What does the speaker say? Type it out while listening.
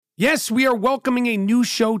Yes, we are welcoming a new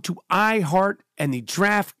show to iHeart and the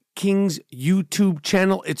DraftKings YouTube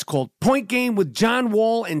channel. It's called Point Game with John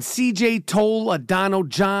Wall and CJ Toledano.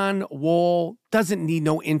 John Wall doesn't need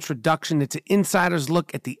no introduction. It's an insider's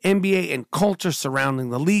look at the NBA and culture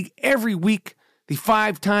surrounding the league. Every week, the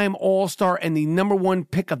five-time All-Star and the number one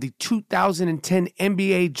pick of the 2010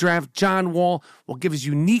 NBA Draft, John Wall, will give his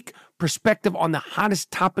unique perspective on the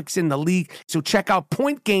hottest topics in the league. So check out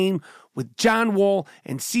Point Game with John Wall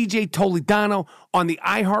and CJ Toledano on the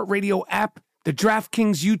iHeartRadio app, the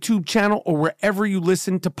DraftKings YouTube channel, or wherever you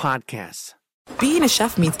listen to podcasts. Being a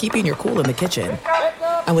chef means keeping your cool in the kitchen.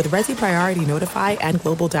 And with Resi Priority Notify and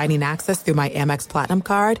Global Dining Access through my Amex Platinum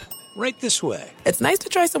card, right this way. It's nice to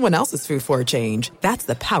try someone else's food for a change. That's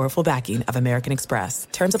the powerful backing of American Express.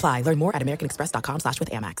 Terms apply. Learn more at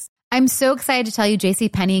americanexpress.com/withAmex. I'm so excited to tell you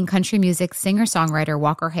JCPenney and country music singer-songwriter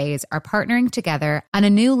Walker Hayes are partnering together on a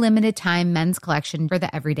new limited-time men's collection for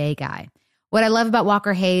the everyday guy. What I love about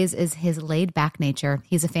Walker Hayes is his laid-back nature.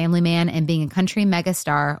 He's a family man, and being a country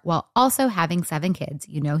megastar while also having 7 kids,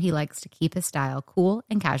 you know he likes to keep his style cool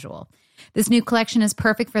and casual. This new collection is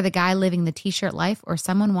perfect for the guy living the t-shirt life or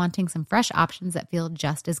someone wanting some fresh options that feel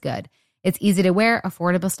just as good. It's easy to wear,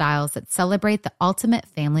 affordable styles that celebrate the ultimate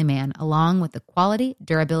family man, along with the quality,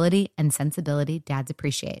 durability, and sensibility dads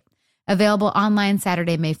appreciate. Available online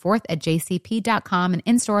Saturday, May 4th at jcp.com and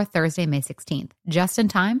in-store Thursday, May 16th. Just in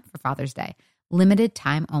time for Father's Day. Limited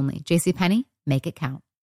time only. JCPenney, make it count.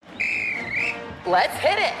 Let's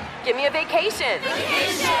hit it. Give me a vacation.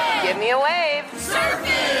 Vacation. Give me a wave.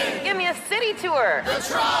 Surfing. Give me a city tour. The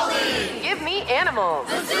trolley. Give me animals.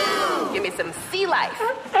 The zoo. Give me some sea life.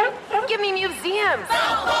 Give me museums.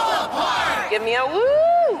 Balboa Park. Give me a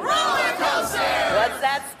woo. Roller coaster. What's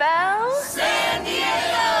that spell? San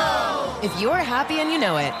Diego. If you're happy and you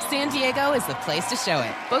know it, San Diego is the place to show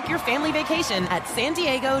it. Book your family vacation at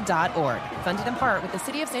sandiego.org. Funded in part with the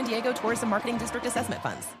City of San Diego Tourism Marketing District Assessment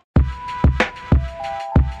Funds.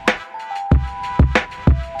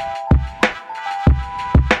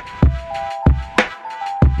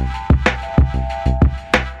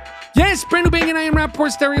 Yes, brand new banging I Am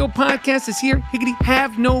Rappaport Stereo podcast is here. Higgity,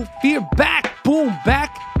 have no fear. Back, boom,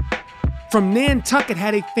 back from Nantucket.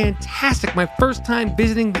 Had a fantastic, my first time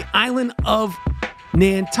visiting the island of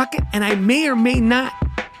Nantucket, and I may or may not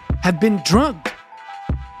have been drugged.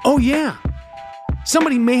 Oh yeah,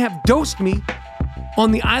 somebody may have dosed me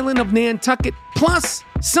on the island of Nantucket. Plus,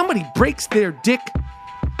 somebody breaks their dick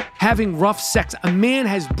having rough sex. A man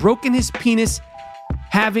has broken his penis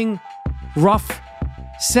having rough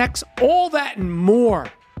sex, all that and more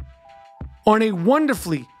on a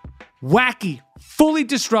wonderfully wacky, fully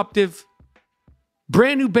disruptive,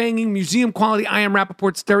 brand new banging, museum quality I Am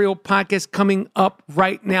Rappaport Stereo podcast coming up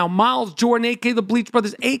right now. Miles Jordan, a.k.a. the Bleach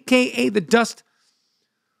Brothers, a.k.a. the Dust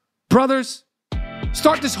Brothers.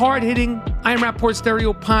 Start this hard-hitting I Am Rappaport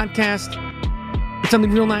Stereo podcast with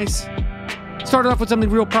something real nice. Start it off with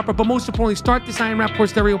something real proper, but most importantly, start this I Am Rappaport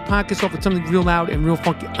Stereo podcast off with something real loud and real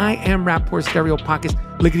funky. I Am Rappaport Stereo podcast.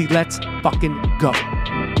 Lickety, let's fucking go.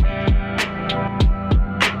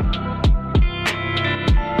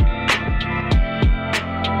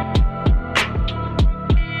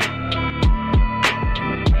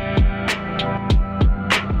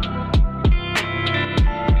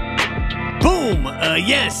 Boom!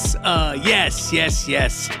 Yes.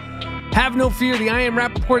 Have no fear, the I Am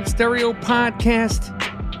Rappaport Stereo podcast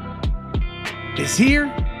is here.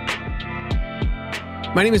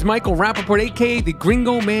 My name is Michael Rappaport, a.k.a. the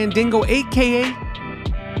Gringo Mandingo, a.k.a.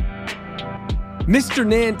 Mr.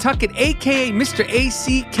 Nantucket, a.k.a. Mr.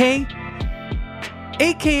 ACK,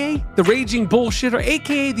 a.k.a. the Raging Bullshitter,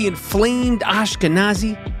 a.k.a. the Inflamed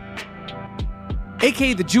Ashkenazi,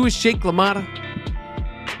 a.k.a. the Jewish Jake LaMotta,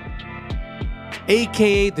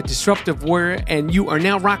 a.k.a. the Disruptive Warrior, and you are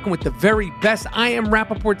now rocking with the very best I Am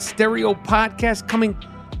Rappaport Stereo podcast coming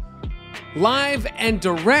live and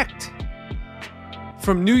direct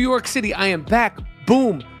from New York City. I am back,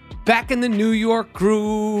 boom, back in the New York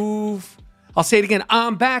groove. I'll say it again,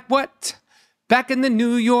 I'm back, what? Back in the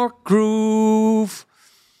New York groove.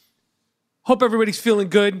 Hope everybody's feeling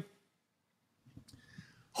good.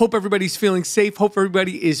 Hope everybody's feeling safe. Hope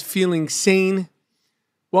everybody is feeling sane.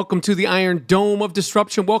 Welcome to the Iron Dome of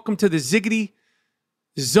Disruption. Welcome to the Ziggity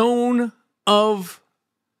Zone of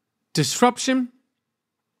Disruption.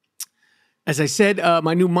 As I said,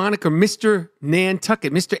 my new moniker, Mr.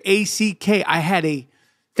 Nantucket, Mr. ACK. I had a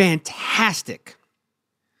fantastic,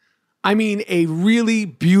 a really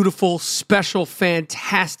beautiful, special,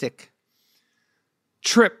 fantastic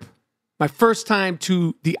trip. My first time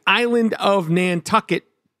to the island of Nantucket.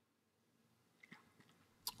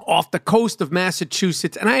 off the coast of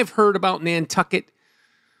Massachusetts, and I have heard about Nantucket.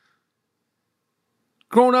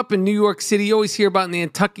 Growing up in New York City, you always hear about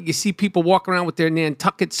Nantucket. You see people walk around with their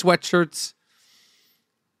Nantucket sweatshirts.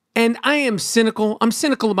 And I am cynical. I'm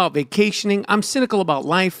cynical about vacationing. I'm cynical about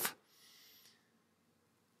life.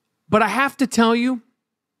 But I have to tell you,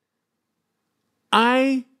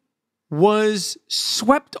 I was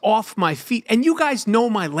swept off my feet. And you guys know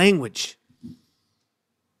my language.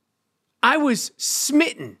 I was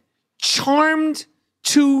smitten, charmed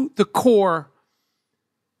to the core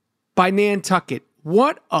by Nantucket.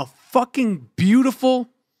 What a fucking beautiful,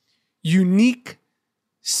 unique,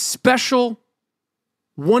 special,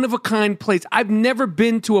 one-of-a-kind place. I've never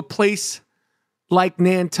been to a place like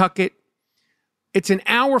Nantucket. It's an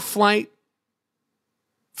hour flight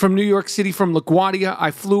from New York City, from LaGuardia.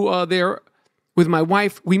 I flew there with my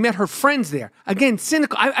wife. We met her friends there. Again,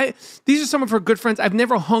 cynical. These are some of her good friends. I've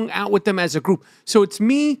never hung out with them as a group. So it's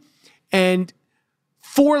me and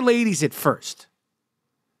 4 ladies at first.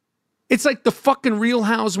 It's like the fucking Real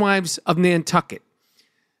Housewives of Nantucket.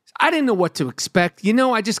 I didn't know what to expect.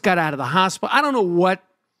 I just got out of the hospital. I don't know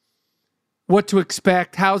what to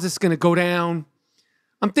expect. How's this going to go down?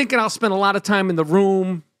 I'm thinking I'll spend a lot of time in the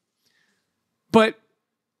room. But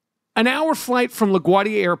an hour flight from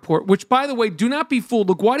LaGuardia Airport, which, by the way, do not be fooled.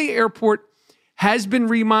 LaGuardia Airport has been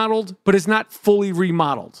remodeled, but is not fully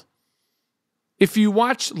remodeled. If you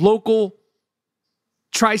watch local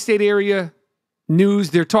tri-state area news,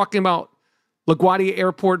 they're talking about LaGuardia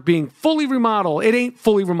Airport being fully remodeled. It ain't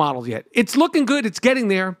fully remodeled yet. It's looking good. It's getting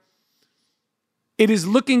there. It is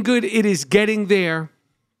looking good. It is getting there.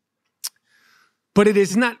 But it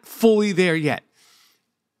is not fully there yet.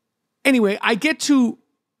 Anyway, I get to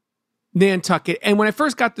Nantucket, and when I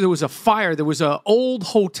first got there was a fire. There was an old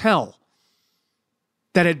hotel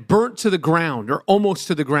that had burnt to the ground, or almost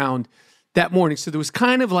to the ground, that morning. So there was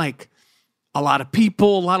kind of like a lot of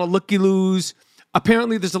people, a lot of looky-loos.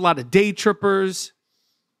 Apparently, there's a lot of day trippers.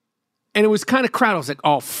 And it was kind of crowded. I was like,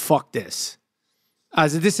 oh, fuck this. I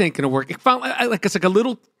said, this ain't going to work. It felt like it's like a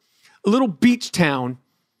little beach town.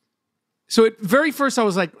 So at very first, I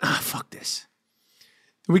was like, fuck this.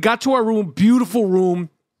 We got to our room, beautiful room,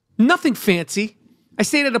 nothing fancy. I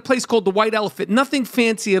stayed at a place called the White Elephant, nothing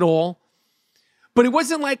fancy at all. But it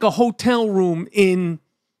wasn't like a hotel room in,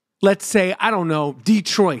 let's say, I don't know,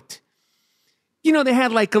 Detroit. They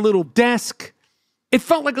had like a little desk. It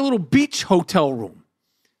felt like a little beach hotel room.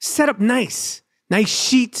 Set up nice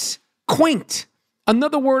sheets, quaint.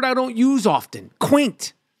 Another word I don't use often,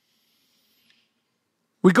 quaint.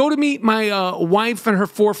 We go to meet my wife and her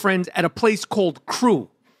 4 friends at a place called Crew.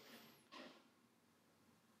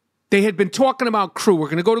 They had been talking about Crew. We're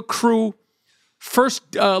going to go to Crew,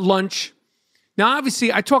 first lunch. Now,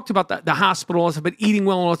 obviously, I talked about the hospital, about eating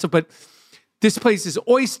well and all that stuff, but this place is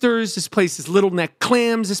oysters. This place is little neck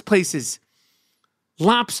clams. This place is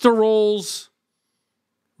lobster rolls.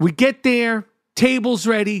 We get there, tables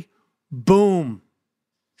ready, boom.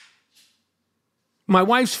 My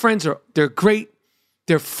wife's friends they're great.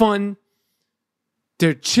 They're fun.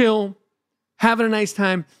 They're chill, having a nice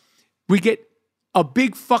time. We get a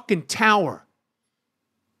big fucking tower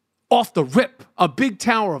off the rip. A big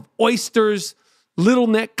tower of oysters, little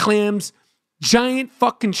neck clams, giant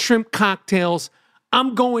fucking shrimp cocktails.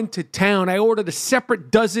 I'm going to town. I ordered a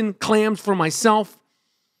separate dozen clams for myself.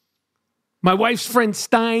 My wife's friend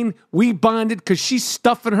Stein, we bonded because she's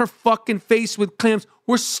stuffing her fucking face with clams.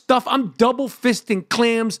 I'm double fisting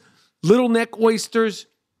clams, little neck oysters,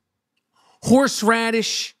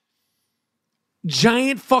 horseradish,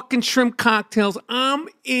 giant fucking shrimp cocktails. I'm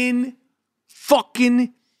in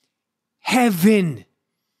fucking heaven.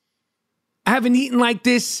 I haven't eaten like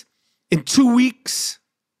this in 2 weeks.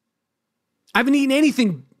 I haven't eaten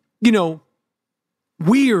anything,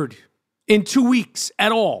 weird in 2 weeks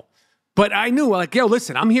at all. But I knew,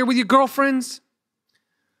 listen, I'm here with your girlfriends.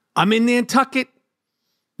 I'm in Nantucket.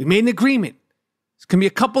 We made an agreement. It's going to be a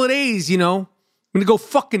couple of days, I'm going to go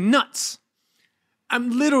fucking nuts.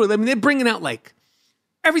 They're bringing out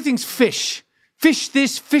everything's fish. Fish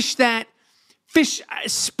this, fish that. Fish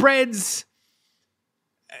spreads.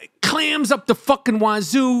 Clams up the fucking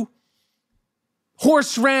wazoo.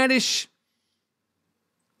 Horseradish.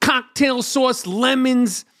 Cocktail sauce,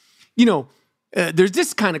 lemons. There's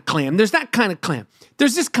this kind of clam. There's that kind of clam.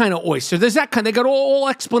 There's this kind of oyster. There's that kind. They got all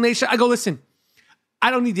explanation. I go, listen, I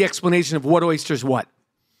don't need the explanation of what oyster's what.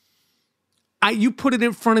 You put it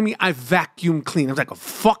in front of me, I vacuum clean. I was like a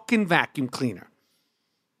fucking vacuum cleaner.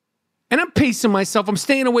 And I'm pacing myself. I'm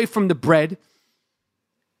staying away from the bread.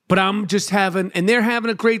 But and they're having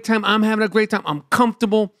a great time. I'm having a great time. I'm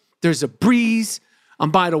comfortable. There's a breeze.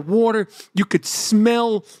 I'm by the water. You could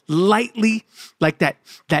smell lightly like that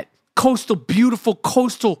coastal, beautiful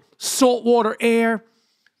coastal saltwater air.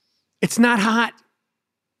 It's not hot.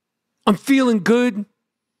 I'm feeling good.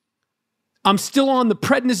 I'm still on the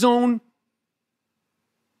prednisone.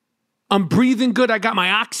 I'm breathing good. I got my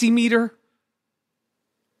oximeter.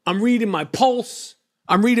 I'm reading my pulse.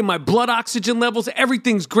 I'm reading my blood oxygen levels.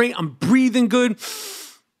 Everything's great. I'm breathing good.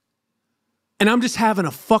 And I'm just having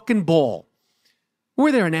a fucking ball.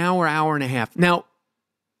 We're there an hour and a half. Now,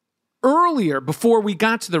 earlier, before we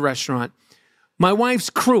got to the restaurant, my wife's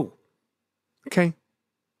crew, okay,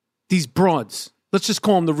 these broads, let's just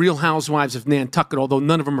call them the Real Housewives of Nantucket, although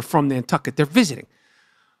none of them are from Nantucket. They're visiting.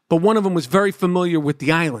 But one of them was very familiar with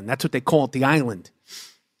the island. That's what they call it, the island.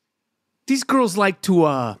 These girls like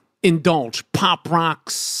to indulge. Pop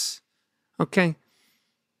rocks, okay?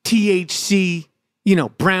 THC,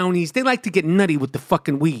 brownies. They like to get nutty with the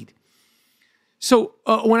fucking weed. So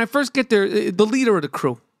when I first get there, the leader of the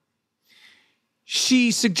crew,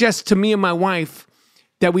 she suggests to me and my wife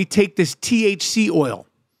that we take this THC oil.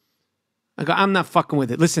 I go, I'm not fucking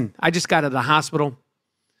with it. Listen, I just got out of the hospital.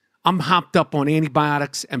 I'm hopped up on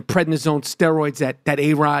antibiotics and prednisone steroids, that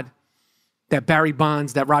A-Rod, that Barry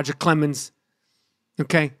Bonds, that Roger Clemens.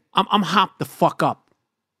 Okay? I'm hopped the fuck up.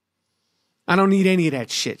 I don't need any of that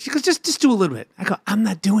shit. She goes, just do a little bit. I go, I'm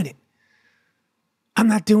not doing it. I'm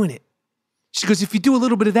not doing it. She goes, if you do a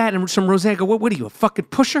little bit of that and some rosé, I go, what are you, a fucking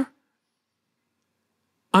pusher?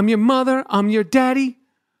 I'm your mother. I'm your daddy.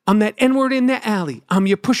 I'm that N-word in that alley. I'm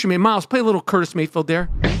your pusher man. Miles, play a little Curtis Mayfield there.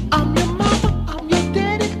 I'm your mama. I'm your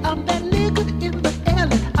daddy. I'm that nigga in the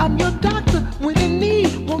alley. I'm your doctor when in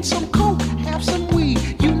need. Want some coke? Have some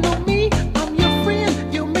weed. You know me. I'm your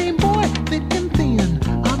friend. Your main boy. Thick and thin.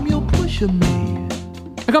 I'm your pusher man.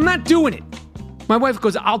 Like, I'm not doing it. My wife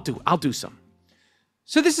goes, I'll do some.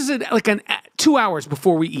 So this is like 2 hours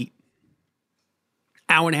before we eat.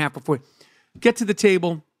 Hour and a half before. Get to the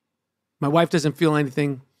table. My wife doesn't feel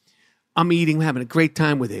anything. I'm eating. We're having a great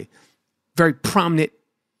time with a very prominent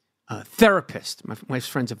therapist. My wife's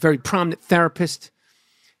friend's a very prominent therapist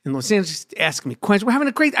in Los Angeles, asking me questions. We're having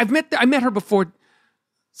a great. I met her before.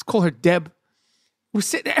 Let's call her Deb.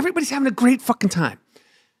 Everybody's having a great fucking time.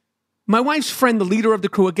 My wife's friend, the leader of the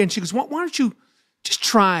crew, again, she goes, why don't you just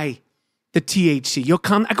try the THC? You'll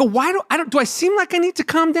calm. I go, do I seem like I need to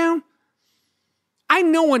calm down? I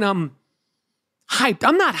know when I'm hyped.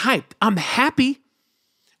 I'm not hyped. I'm happy.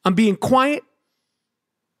 I'm being quiet.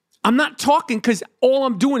 I'm not talking because all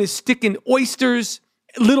I'm doing is sticking oysters,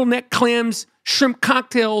 little neck clams, shrimp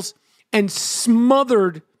cocktails, and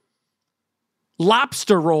smothered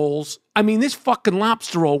lobster rolls. I mean, this fucking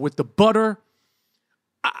lobster roll with the butter,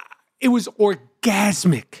 it was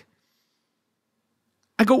orgasmic.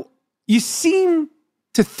 I go, you seem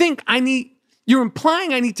to think you're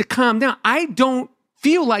implying I need to calm down. I don't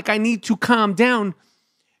feel like I need to calm down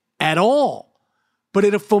at all. But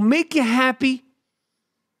if it'll make you happy,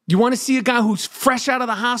 you want to see a guy who's fresh out of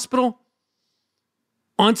the hospital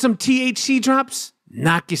on some THC drops,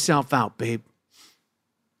 knock yourself out, babe.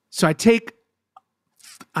 So I take,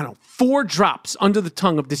 4 drops under the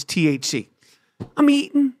tongue of this THC. I'm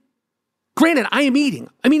eating. Granted, I am eating.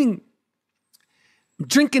 I'm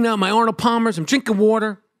drinking my Arnold Palmer's. I'm drinking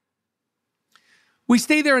water. We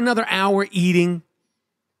stay there another hour eating.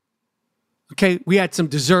 Okay, we had some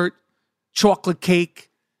dessert, chocolate cake,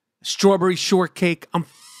 strawberry shortcake.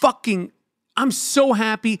 I'm so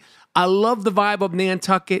happy. I love the vibe of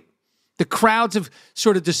Nantucket. The crowds have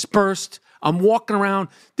sort of dispersed. I'm walking around.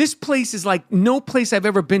 This place is like no place I've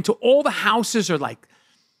ever been to. All the houses are like,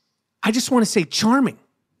 I just want to say charming.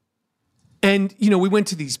 And, we went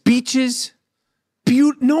to these beaches.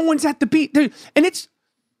 No one's at the beach. And it's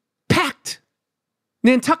packed.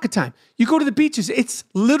 Nantucket time. You go to the beaches, it's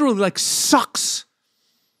literally like sucks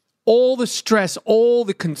all the stress, all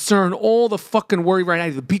the concern, all the fucking worry right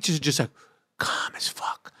now. The beaches are just like calm as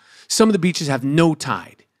fuck. Some of the beaches have no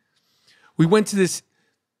tide. We went to this,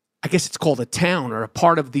 I guess it's called a town or a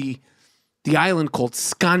part of the island called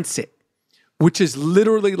Sconset, which is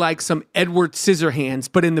literally like some Edward Scissorhands,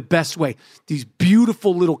 but in the best way. These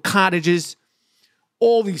beautiful little cottages,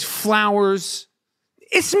 all these flowers.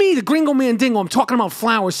 It's me, the Gringo Mandingo. I'm talking about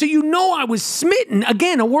flowers. So I was smitten.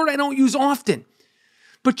 Again, a word I don't use often.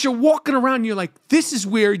 But you're walking around and you're like, this is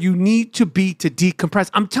where you need to be to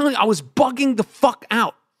decompress. I'm telling you, I was bugging the fuck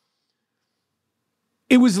out.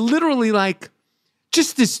 It was literally like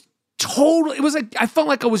just this total, it was like, I felt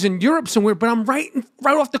like I was in Europe somewhere, but I'm right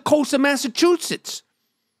off the coast of Massachusetts.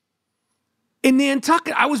 In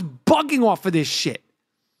Nantucket, I was bugging off of this shit.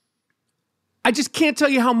 I just can't tell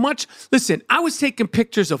you how much. Listen, I was taking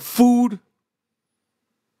pictures of food.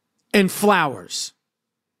 and flowers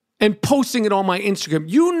and posting it on my Instagram.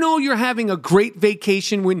 You know you're having a great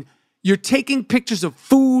vacation when you're taking pictures of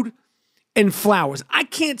food and flowers. I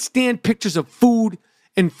can't stand pictures of food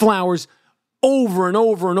and flowers over and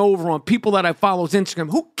over and over on people that I follow's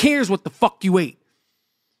Instagram. Who cares what the fuck you ate?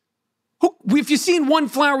 If you've seen one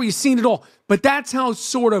flower, you've seen it all. But that's how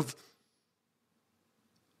sort of,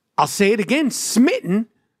 I'll say it again, smitten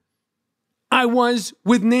I was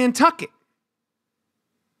with Nantucket.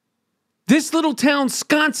 This little town,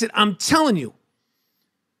 Sconset, I'm telling you,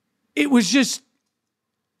 it was just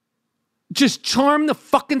charm the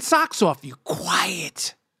fucking socks off you.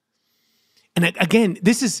 Quiet. And again,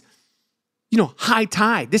 this is, high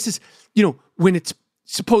tide. This is, when it's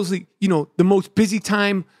supposedly, the most busy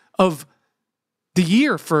time of the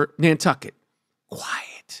year for Nantucket.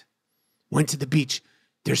 Quiet. Went to the beach.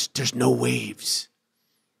 There's no waves.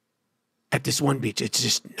 At this one beach, it's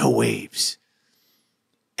just no waves.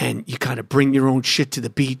 And you kind of bring your own shit to the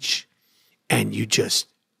beach and you just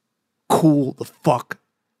cool the fuck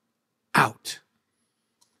out.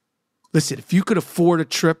 Listen, if you could afford a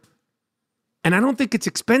trip, and I don't think it's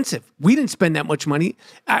expensive. We didn't spend that much money.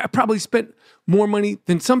 I probably spent more money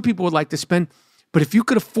than some people would like to spend. But if you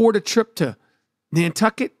could afford a trip to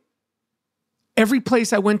Nantucket, every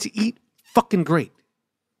place I went to eat, fucking great.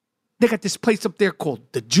 They got this place up there called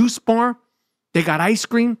the Juice Bar. They got ice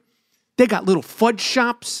cream. They got little fudge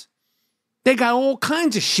shops. They got all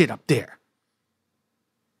kinds of shit up there.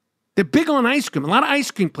 They're big on ice cream. A lot of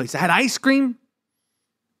ice cream places. I had ice cream.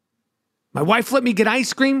 My wife let me get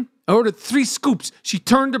ice cream. I ordered 3 scoops. She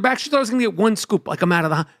turned her back. She thought I was going to get 1 scoop like I'm out of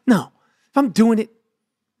the house. No. If I'm doing it,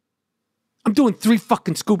 I'm doing 3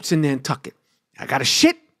 fucking scoops in Nantucket. I got a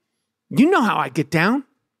shit. You know how I get down.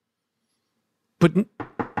 But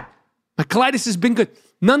my colitis has been good.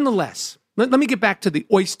 Nonetheless, let me get back to the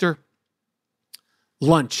oyster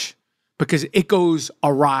lunch because it goes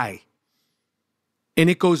awry. And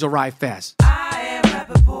it goes awry fast. I Am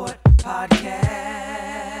Rappaport Podcast.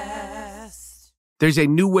 There's a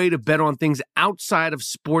new way to bet on things outside of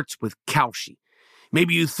sports with Kalshi.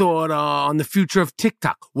 Maybe you thought on the future of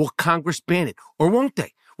TikTok. Will Congress ban it? Or won't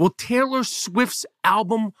they? Will Taylor Swift's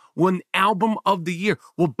album win Album of the Year?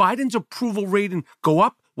 Will Biden's approval rating go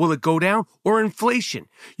up? Will it go down? Or inflation?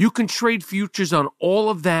 You can trade futures on all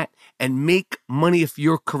of that and make money if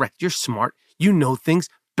you're correct. You're smart. You know things.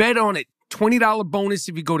 Bet on it. $20 bonus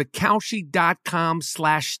if you go to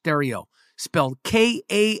Kalshi.com/stereo. Spelled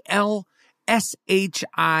Kalshi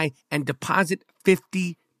and deposit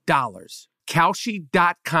 $50.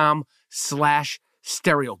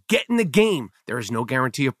 Kalshi.com/stereo. Get in the game. There is no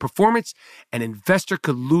guarantee of performance. An investor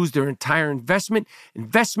could lose their entire investment.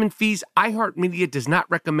 Investment fees. iHeartMedia does not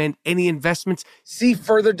recommend any investments. See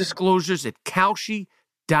further disclosures at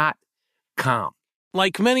Kalshi.com.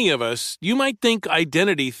 Like many of us, you might think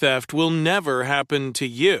identity theft will never happen to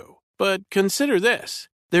you. But consider this.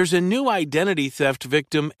 There's a new identity theft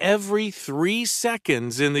victim every 3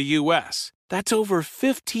 seconds in the U.S. That's over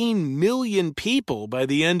 15 million people by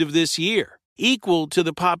the end of this year, equal to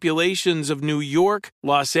the populations of New York,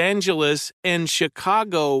 Los Angeles, and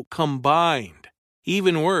Chicago combined.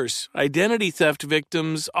 Even worse, identity theft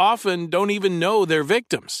victims often don't even know they're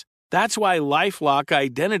victims. That's why LifeLock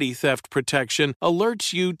Identity Theft Protection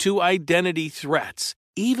alerts you to identity threats,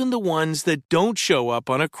 even the ones that don't show up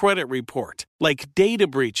on a credit report, like data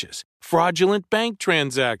breaches, fraudulent bank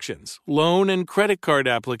transactions, loan and credit card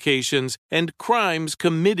applications, and crimes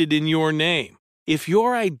committed in your name. If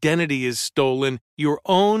your identity is stolen, your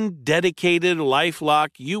own dedicated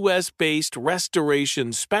LifeLock US-based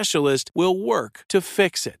restoration specialist will work to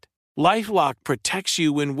fix it. LifeLock protects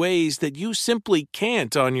you in ways that you simply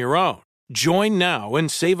can't on your own. Join now and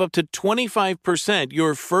save up to 25%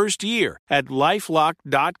 your first year at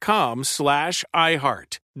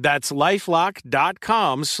LifeLock.com/iHeart. That's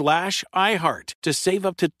LifeLock.com/iHeart to save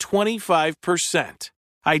up to 25%.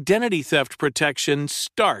 Identity theft protection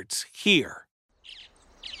starts here.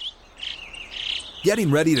 Getting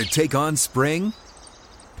ready to take on spring?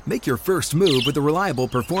 Make your first move with the reliable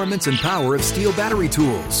performance and power of Steel battery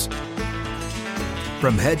tools.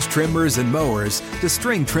 From hedge trimmers and mowers to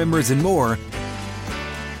string trimmers and more,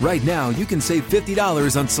 right now you can save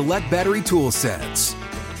 $50 on select battery tool sets.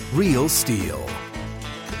 Real Steel.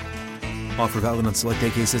 Offer valid on select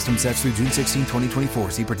AK system sets through June 16, 2024.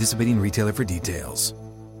 See participating retailer for details.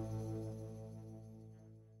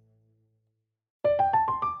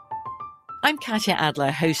 I'm Katya Adler,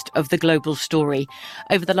 host of The Global Story.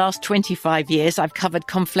 Over the last 25 years, I've covered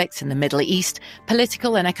conflicts in the Middle East,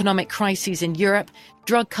 political and economic crises in Europe,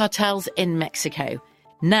 drug cartels in Mexico.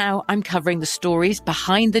 Now I'm covering the stories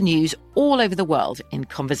behind the news all over the world in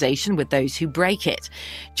conversation with those who break it.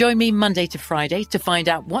 Join me Monday to Friday to find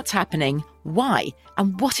out what's happening, why,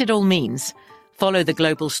 and what it all means. Follow The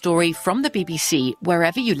Global Story from the BBC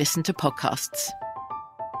wherever you listen to podcasts.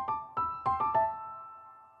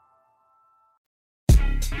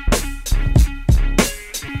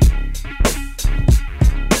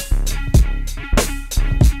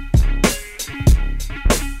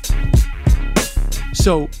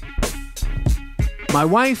 So, my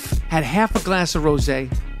wife had half a glass of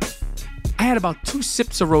rosé. I had about 2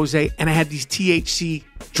 sips of rosé, and I had these THC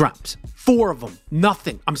drops. 4 of them.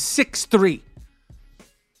 Nothing. I'm 6'3".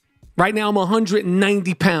 Right now, I'm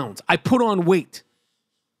 190 pounds. I put on weight.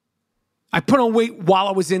 I put on weight while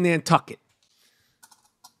I was in Nantucket.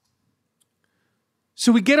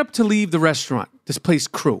 So we get up to leave the restaurant, this place,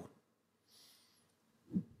 Crew.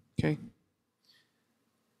 Okay?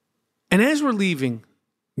 And as we're leaving,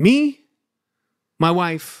 me, my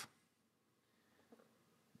wife,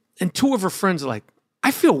 and 2 of her friends are like,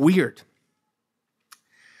 I feel weird.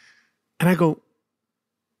 And I go,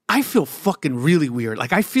 I feel fucking really weird.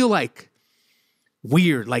 Like, I feel like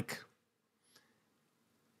weird, like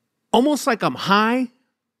almost like I'm high,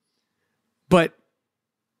 but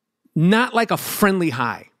not like a friendly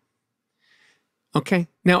high. Okay?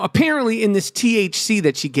 Now, apparently in this THC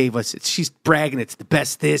that she gave us, she's bragging it's the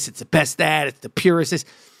best this, it's the best that, it's the purest this.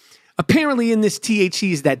 Apparently in this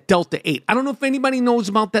THC is that Delta 8. I don't know if anybody knows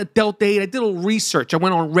about that Delta 8. I did a little research. I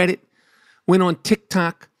went on Reddit, went on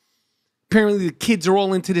TikTok. Apparently the kids are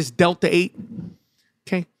all into this Delta 8.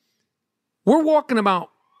 Okay? We're walking about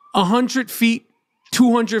 100 feet,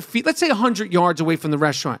 200 feet, let's say 100 yards away from the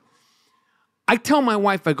restaurant. I tell my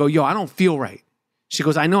wife, I go, yo, I don't feel right. She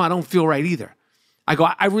goes, I know I don't feel right either. I go,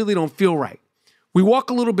 I really don't feel right. We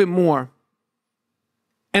walk a little bit more,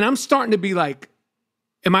 and I'm starting to be like,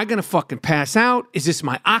 am I going to fucking pass out? Is this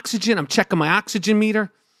my oxygen? I'm checking my oxygen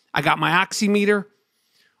meter. I got my oximeter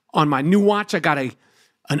on my new watch. I got I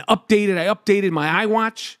updated my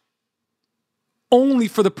iWatch only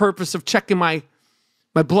for the purpose of checking my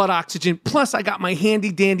blood oxygen. Plus, I got my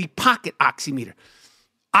handy dandy pocket oximeter.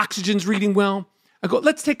 Oxygen's reading well. I go,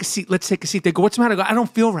 let's take a seat. They go, what's the matter? I go, I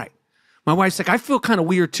don't feel right. My wife's like, I feel kind of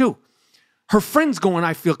weird too. Her friend's going,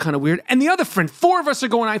 I feel kind of weird. And the other friend, 4 of us are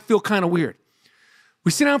going, I feel kind of weird.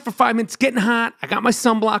 We sit down for 5 minutes, getting hot. I got my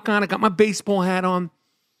sunblock on. I got my baseball hat on.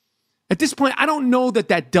 At this point, I don't know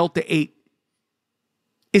that Delta 8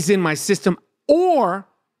 is in my system or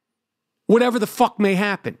whatever the fuck may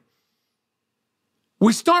happen.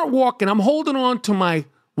 We start walking. I'm holding on to my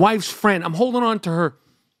wife's friend. I'm holding on to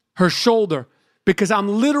her shoulder because I'm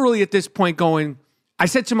literally at this point going, I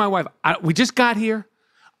said to my wife, we just got here.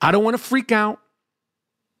 I don't want to freak out.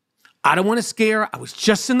 I don't want to scare her. I was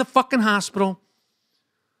just in the fucking hospital.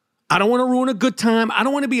 I don't want to ruin a good time. I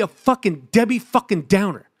don't want to be a fucking Debbie fucking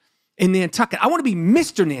Downer in Nantucket. I want to be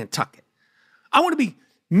Mr. Nantucket. I want to be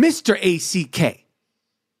Mr. ACK.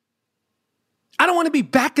 I don't want to be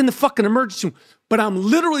back in the fucking emergency room. But I'm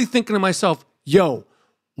literally thinking to myself, yo,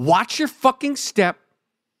 watch your fucking step.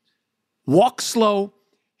 Walk slow.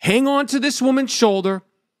 Hang on to this woman's shoulder.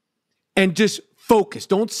 And just focus.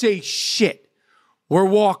 Don't say shit. We're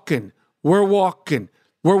walking.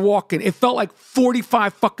 It felt like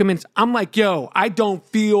 45 fucking minutes. I'm like, yo, I don't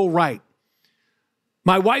feel right.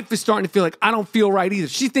 My wife is starting to feel like I don't feel right either.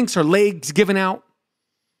 She thinks her leg's giving out.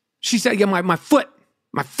 She said, yeah, my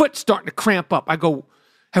foot's starting to cramp up. I go,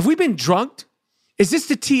 have we been drugged? Is this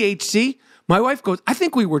the THC? My wife goes, I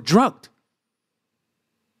think we were drugged.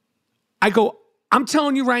 I go, I'm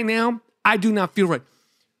telling you right now, I do not feel right.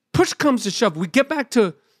 Push comes to shove. We get back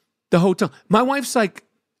to the hotel. My wife's like,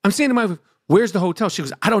 I'm saying to my wife, where's the hotel? She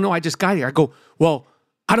goes, I don't know. I just got here. I go, well,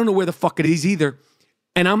 I don't know where the fuck it is either.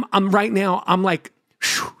 And I'm right now, I'm like,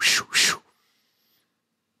 shoo, shoo, shoo.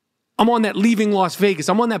 I'm on that Leaving Las Vegas.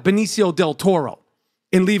 I'm on that Benicio del Toro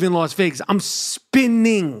in Leaving Las Vegas. I'm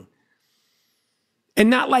spinning. And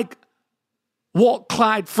not like Walt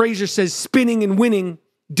Clyde Frazier says, spinning and winning,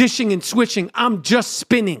 dishing and switching. I'm just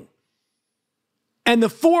spinning. And the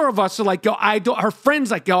 4 of us are like, yo, her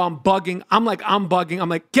friend's like, yo, I'm bugging. I'm like, I'm bugging. I'm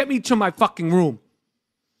like, get me to my fucking room.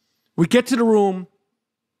 We get to the room.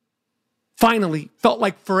 Finally, felt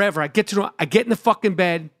like forever. I get in the fucking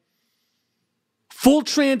bed. Full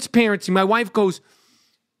transparency. My wife goes,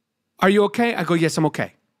 are you okay? I go, yes, I'm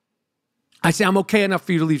okay. I say, I'm okay enough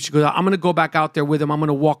for you to leave. She goes, I'm going to go back out there with him. I'm going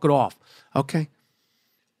to walk it off. Okay.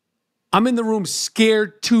 I'm in the room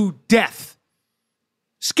scared to death.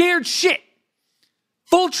 Scared shit.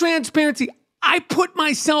 Full transparency. I put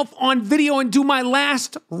myself on video and do my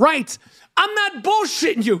last rites. I'm not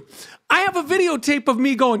bullshitting you. I have a videotape of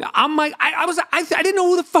me going, I didn't know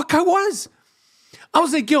who the fuck I was. I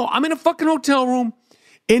was like, yo, I'm in a fucking hotel room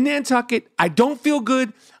in Nantucket. I don't feel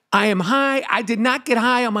good. I am high. I did not get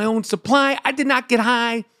high on my own supply. I did not get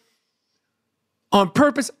high on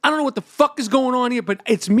purpose. I don't know what the fuck is going on here, but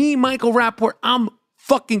it's me, Michael Rappaport. I'm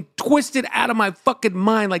fucking twisted out of my fucking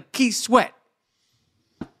mind like Keith Sweat.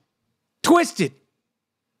 Twisted.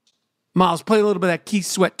 Miles, play a little bit of that Keith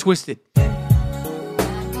Sweat, Twisted.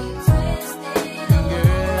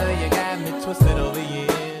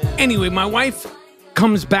 Anyway, my wife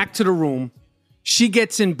comes back to the room. She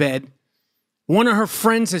gets in bed. One of her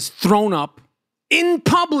friends has thrown up in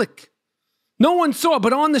public. No one saw,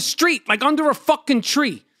 but on the street, like under a fucking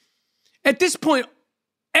tree. At this point,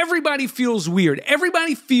 everybody feels weird.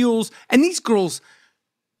 Everybody feels, and these girls,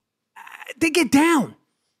 they get down.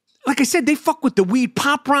 Like I said, they fuck with the weed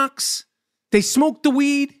pop rocks. They smoke the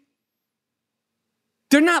weed.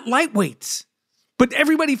 They're not lightweights, but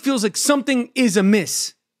everybody feels like something is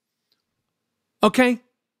amiss. Okay?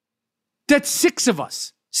 That's 6 of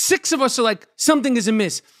us. 6 of us are like, something is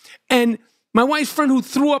amiss. And my wife's friend who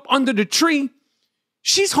threw up under the tree,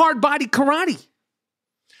 she's hard body karate.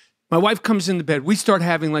 My wife comes into bed. We start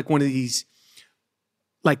having like one of these,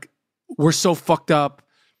 like, we're so fucked up,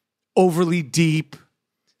 overly deep,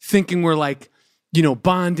 thinking we're like,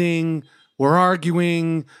 bonding, we're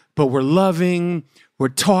arguing, but we're loving, we're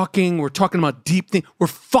talking about deep things. We're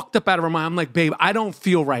fucked up out of our mind. I'm like, babe, I don't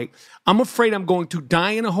feel right. I'm afraid I'm going to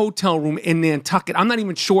die in a hotel room in Nantucket. I'm not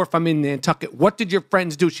even sure if I'm in Nantucket. What did your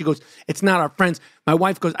friends do? She goes, it's not our friends. My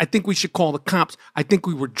wife goes, I think we should call the cops. I think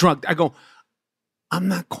we were drugged. I go, I'm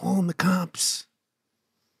not calling the cops.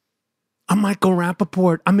 I'm Michael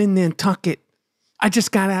Rappaport. I'm in Nantucket. I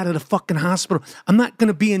just got out of the fucking hospital. I'm not going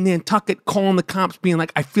to be in Nantucket calling the cops being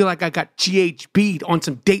like, I feel like I got GHB'd on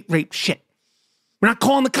some date rape shit. We're not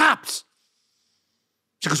calling the cops.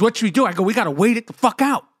 She goes, what should we do? I go, we got to wait it the fuck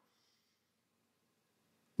out.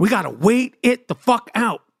 We got to wait it the fuck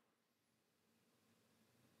out.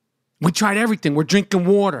 We tried everything. We're drinking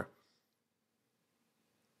water.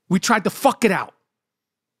 We tried to fuck it out.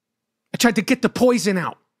 I tried to get the poison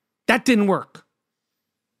out. That didn't work.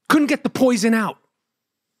 Couldn't get the poison out.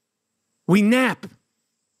 We nap.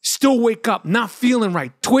 Still wake up, not feeling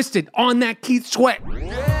right. Twisted on that Keith Sweat.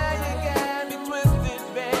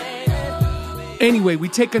 Anyway, we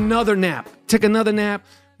take another nap.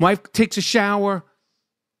 Wife takes a shower.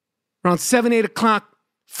 Around 7, 8 o'clock,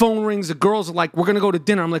 phone rings. The girls are like, we're going to go to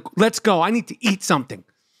dinner. I'm like, let's go. I need to eat something.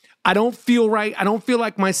 I don't feel right. I don't feel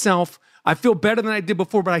like myself. I feel better than I did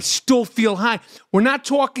before, but I still feel high. We're not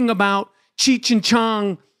talking about Cheech and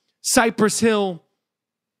Chong, Cypress Hill,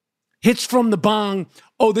 hits from the bong.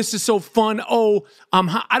 Oh, this is so fun. Oh, I'm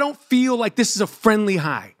high. I don't feel like this is a friendly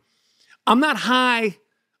high. I'm not high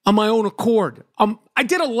on my own accord. I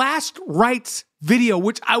did a Last Rites video,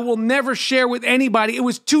 which I will never share with anybody. It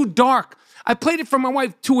was too dark. I played it for my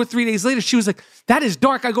wife 2 or 3 days later. She was like, that is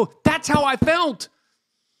dark. I go, that's how I felt.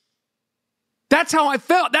 That's how I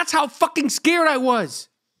felt. That's how fucking scared I was.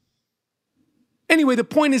 Anyway, the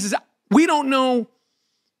point is we don't know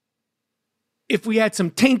if we had some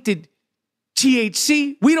tainted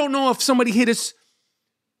THC. We don't know if somebody hit us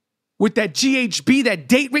with that GHB, that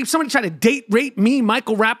date rape. Somebody tried to date rape me,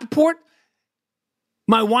 Michael Rappaport,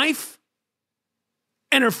 my wife,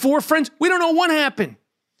 and her 4 friends. We don't know what happened.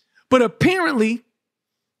 But apparently,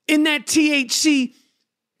 in that THC,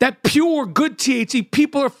 that pure good THC,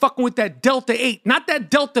 people are fucking with that Delta 8. Not that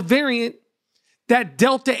Delta variant, that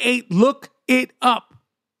Delta 8. Look it up.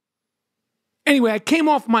 Anyway, I came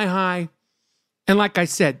off my high, and like I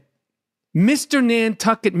said, Mr.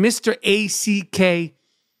 Nantucket, Mr. ACK,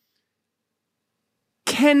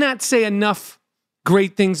 cannot say enough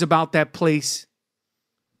great things about that place.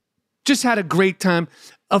 Just had a great time.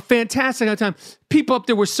 A fantastic time. People up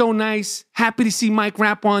there were so nice. Happy to see Mike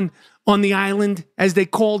Rapp on the island, as they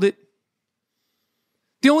called it.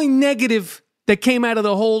 The only negative that came out of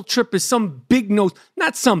the whole trip is that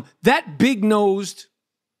big-nosed,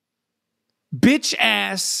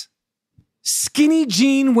 bitch-ass, skinny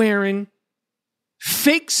jean wearing,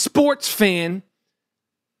 fake sports fan,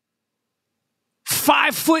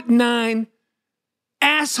 5'9",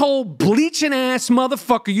 asshole, bleaching ass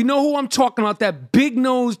motherfucker. You know who I'm talking about, that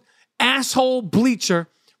big-nosed asshole bleacher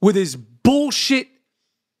with his bullshit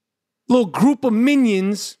little group of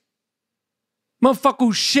minions. Motherfucker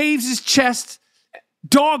who shaves his chest.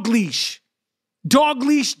 Dog leash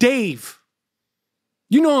Dave.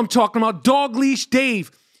 You know what I'm talking about, Dog Leash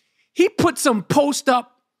Dave. He put some post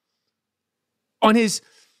up on his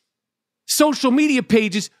social media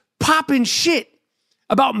pages popping shit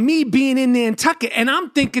about me being in Nantucket. And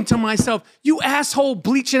I'm thinking to myself, you asshole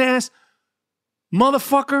bleaching ass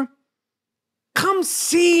motherfucker, come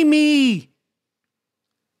see me.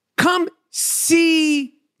 Come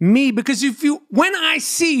see me. Because when I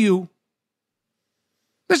see you,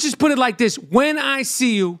 let's just put it like this. When I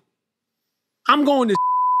see you, I'm going to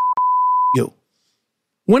you.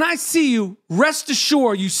 When I see you, rest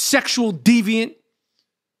assured, you sexual deviant.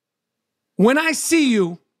 When I see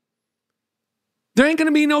you, there ain't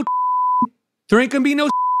gonna be no. There ain't gonna be no.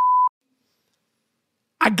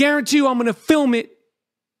 I guarantee you, I'm gonna film it,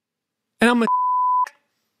 and I'm gonna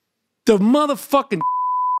the motherfucking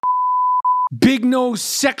big nose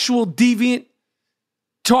sexual deviant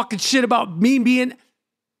talking shit about me being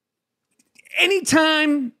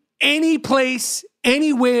anytime, any place,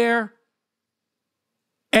 anywhere,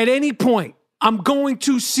 at any point. I'm going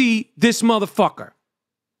to see this motherfucker.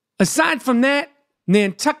 Aside from that,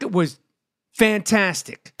 Nantucket was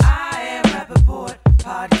fantastic. I Am Rappaport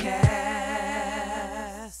Podcast.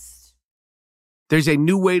 There's a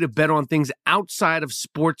new way to bet on things outside of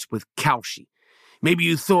sports with Kalshi. Maybe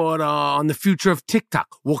you thought on the future of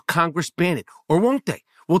TikTok. Will Congress ban it? Or won't they?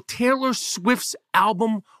 Will Taylor Swift's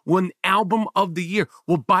album win Album of the Year?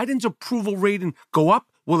 Will Biden's approval rating go up?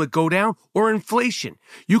 Will it go down? Or inflation?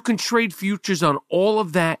 You can trade futures on all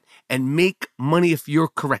of that and make money if you're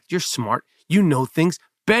correct. You're smart. You know things.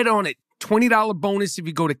 Bet on it. $20 bonus if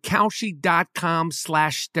you go to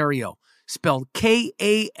Kalshi.com/stereo. Spelled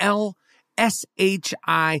Kalshi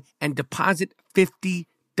and deposit $50.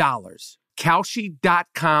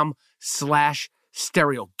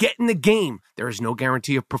 Kalshi.com/stereo. Get in the game. There is no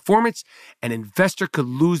guarantee of performance. An investor could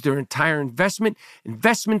lose their entire investment.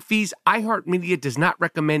 Investment fees. iHeartMedia does not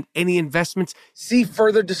recommend any investments. See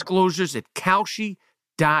further disclosures at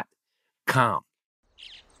Kalshi.com.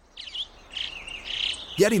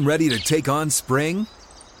 Getting ready to take on spring?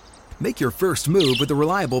 Make your first move with the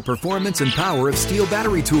reliable performance and power of Steel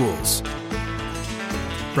battery tools.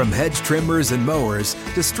 From hedge trimmers and mowers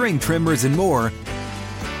to string trimmers and more,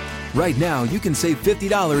 right now you can save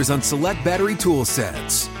 $50 on select battery tool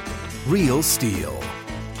sets. Real Steel.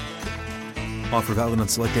 Offer valid on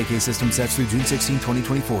select AK system sets through June 16,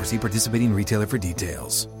 2024. See participating retailer for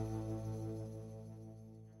details.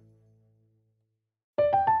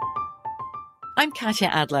 I'm Katya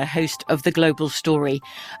Adler, host of The Global Story.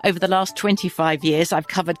 Over the last 25 years, I've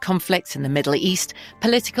covered conflicts in the Middle East,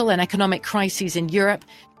 political and economic crises in Europe,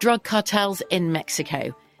 drug cartels in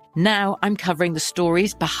Mexico. Now I'm covering the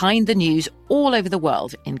stories behind the news all over the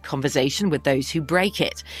world in conversation with those who break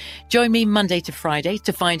it. Join me Monday to Friday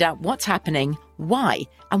to find out what's happening, why,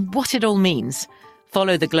 and what it all means.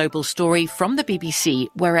 Follow The Global Story from the BBC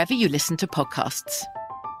wherever you listen to podcasts.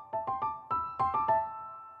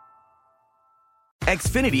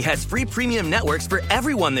 Xfinity has free premium networks for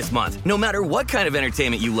everyone this month, no matter what kind of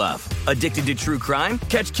entertainment you love. Addicted to true crime?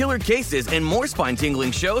 Catch killer cases and more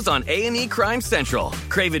spine-tingling shows on A&E Crime Central.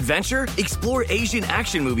 Crave adventure? Explore Asian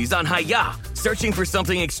action movies on Hi-Ya. Searching for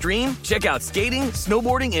something extreme? Check out skating,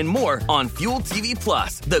 snowboarding, and more on Fuel TV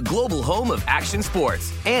Plus, the global home of action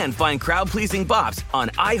sports. And find crowd-pleasing bops on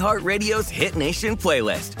iHeartRadio's Hit Nation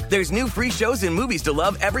playlist. There's new free shows and movies to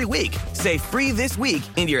love every week. Say free this week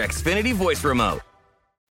in your Xfinity voice remote.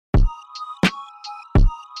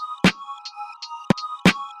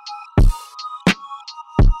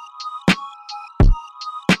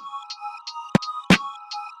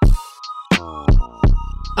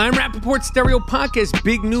 I Am Rappaport Stereo Podcast.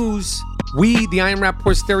 Big news. We, the I Am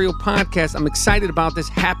Rappaport Stereo Podcast, I'm excited about this,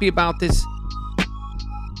 happy about this,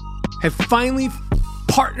 have finally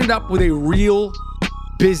partnered up with a real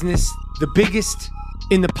business, the biggest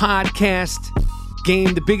in the podcast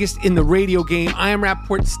game, the biggest in the radio game. I Am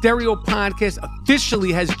Rappaport Stereo Podcast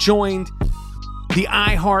officially has joined the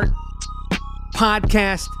iHeart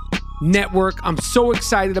Podcast Network. I'm so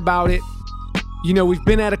excited about it. You know, we've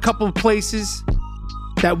been at a couple of places.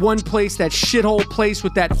 That one place, that shithole place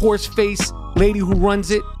with that horse face lady who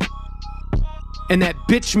runs it. And that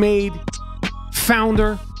bitch-made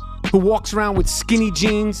founder who walks around with skinny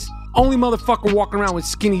jeans. Only motherfucker walking around with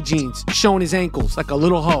skinny jeans, showing his ankles like a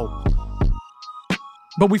little hoe.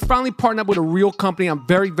 But we finally partnered up with a real company. I'm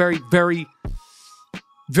very, very, very,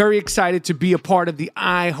 very excited to be a part of the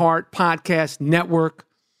iHeart Podcast Network.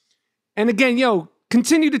 And again,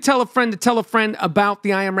 continue to tell a friend about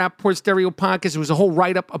the I Am Rappaport Stereo Podcast. There was a whole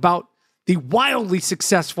write-up about the wildly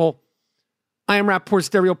successful I Am Rappaport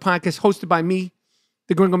Stereo Podcast hosted by me,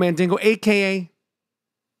 the Gringo Mandingo, a.k.a.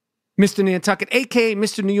 Mr. Nantucket, a.k.a.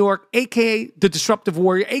 Mr. New York, a.k.a. the Disruptive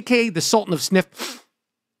Warrior, a.k.a. the Sultan of Sniff,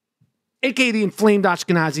 a.k.a. the Inflamed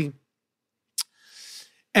Ashkenazi.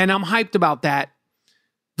 And I'm hyped about that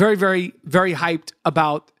Very, very, very hyped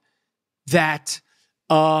about that.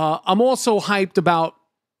 I'm also hyped about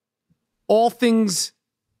all things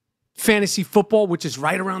fantasy football, which is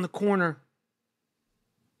right around the corner.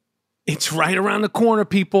 It's right around the corner,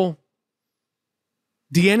 people.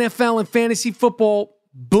 The NFL and fantasy football,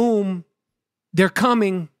 boom, they're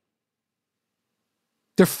coming.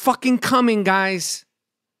 They're fucking coming, guys.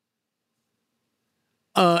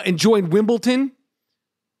 Enjoyed Wimbledon.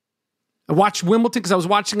 I watched Wimbledon because I was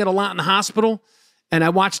watching it a lot in the hospital, and I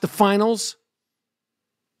watched the finals.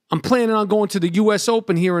 I'm planning on going to the U.S.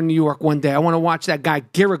 Open here in New York one day. I want to watch that guy,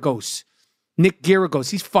 Garrigos. Nick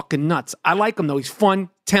Garrigos. He's fucking nuts. I like him, though. He's fun,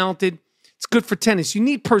 talented. It's good for tennis. You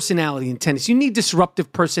need personality in tennis. You need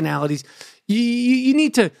disruptive personalities. You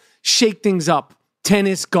need to shake things up.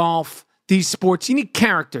 Tennis, golf, these sports. You need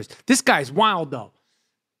characters. This guy's wild, though.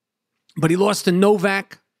 But he lost to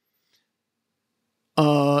Novak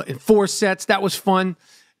in 4 sets. That was fun.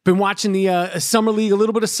 Been watching the Summer League, a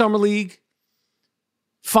little bit of Summer League.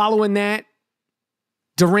 Following that,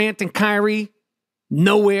 Durant and Kyrie,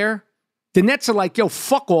 nowhere. The Nets are like, yo,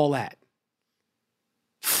 fuck all that.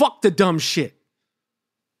 Fuck the dumb shit.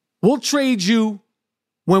 We'll trade you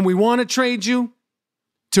when we want to trade you,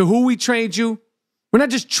 to who we trade you. We're not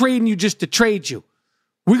just trading you just to trade you.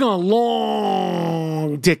 We're going to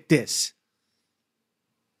long dick this.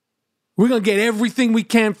 We're going to get everything we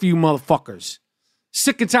can for you motherfuckers.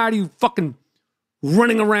 Sick and tired of you fucking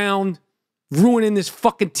running around, ruining this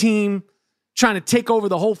fucking team, trying to take over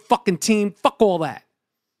the whole fucking team. Fuck all that.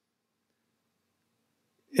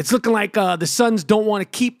 It's looking like the Suns don't want to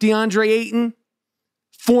keep DeAndre Ayton,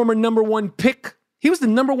 former number 1 pick. He was the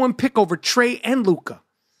number 1 pick over Trey and Luka.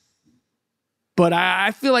 But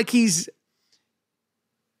I feel like he's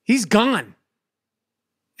gone.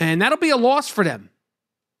 And that'll be a loss for them.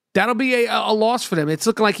 That'll be a loss for them. It's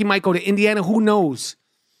looking like he might go to Indiana. Who knows?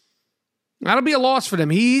 That'll be a loss for them.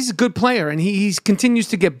 He's a good player, and he continues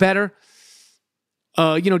to get better.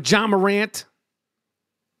 John Morant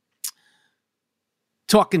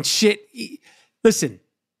talking shit. Listen,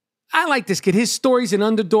 I like this kid. His story's an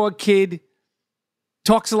underdog kid.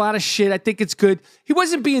 Talks a lot of shit. I think it's good. He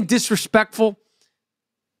wasn't being disrespectful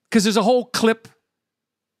because there's a whole clip.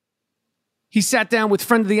 He sat down with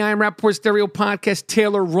friend of the I Am Rappaport Stereo podcast,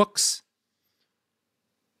 Taylor Rooks,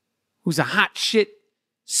 who's a hot shit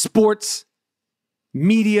sports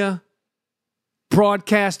media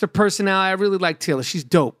broadcaster personality. I really like Taylor. She's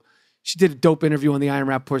dope. She did a dope interview on the I Am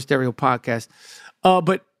Rappaport Stereo podcast.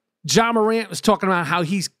 But John Morant was talking about how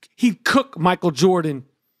he'd cook Michael Jordan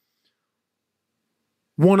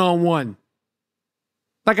one-on-one.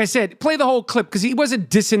 Like I said, play the whole clip because he wasn't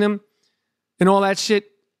dissing him and all that shit.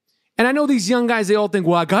 And I know these young guys, they all think,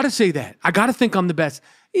 well, I got to say that. I got to think I'm the best.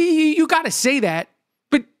 You got to say that,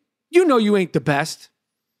 but you know you ain't the best.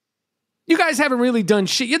 You guys haven't really done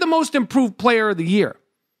shit. You're the most improved player of the year.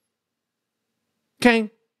 Okay?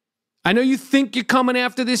 I know you think you're coming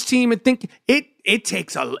after this team and think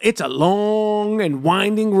it's a long and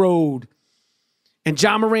winding road. And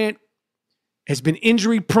John Morant has been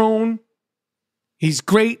injury prone. He's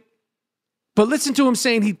great. But listen to him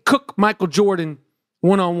saying he'd cook Michael Jordan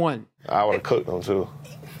one-on-one. I would have cooked him too.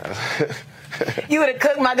 You would have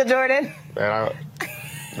cooked Michael Jordan? Man,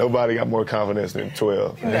 nobody got more confidence than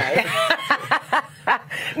 12. Right.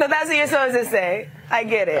 No, that's what you're supposed to say. I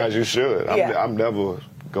get it. As you should. Yeah. I'm never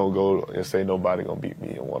going to go and say nobody going to beat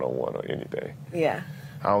me in one-on-one or anything. Yeah.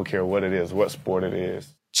 I don't care what it is, what sport it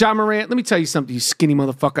is. John Morant, let me tell you something, you skinny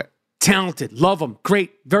motherfucker. Talented. Love him.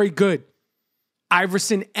 Great. Very good.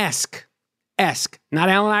 Iverson-esque. Not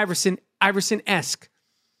Allen Iverson. Iverson-esque.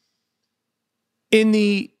 In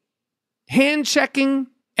the hand-checking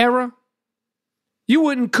era, you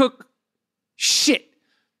wouldn't cook shit.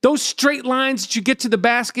 Those straight lines that you get to the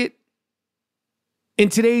basket in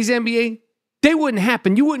today's NBA, they wouldn't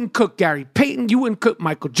happen. You wouldn't cook Gary Payton. You wouldn't cook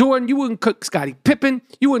Michael Jordan. You wouldn't cook Scottie Pippen.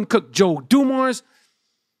 You wouldn't cook Joe Dumars.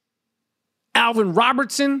 Alvin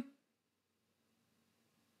Robertson.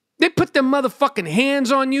 They put their motherfucking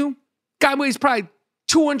hands on you. Guy weighs probably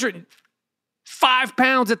 205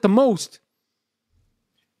 pounds at the most.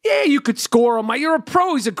 Yeah, you could score on you're a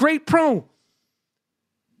pro. He's a great pro.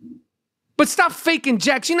 But stop faking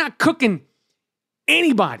jacks. You're not cooking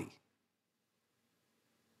anybody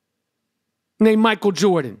named Michael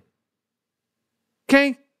Jordan.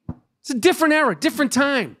 Okay? It's a different era, different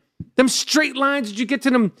time. Them straight lines, did you get to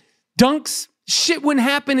them dunks? Shit wouldn't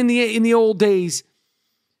happen in the old days.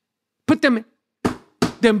 Put them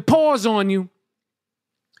paws on you.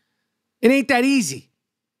 It ain't that easy.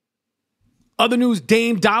 Other news,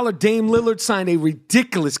 Dame Lillard signed a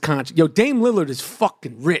ridiculous contract. Yo, Dame Lillard is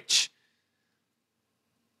fucking rich.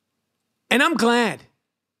 And I'm glad.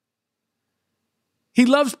 He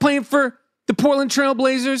loves playing for the Portland Trail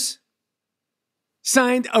Blazers.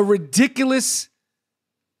 Signed a ridiculous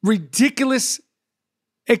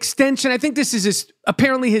extension. I think this is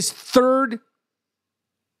apparently his third,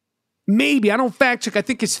 maybe, I don't fact check, I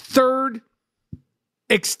think his third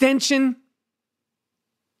extension.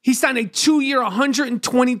 He signed a 2-year,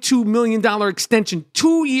 $122 million extension.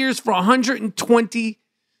 2 years for $122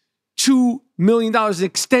 million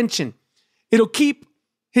extension. It'll keep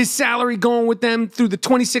his salary going with them through the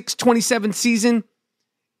 26-27 season.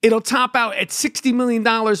 It'll top out at $60 million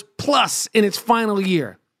plus in its final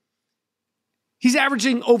year. He's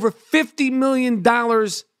averaging over $50 million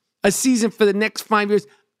a season for the next 5 years.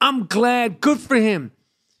 I'm glad. Good for him.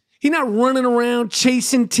 He's not running around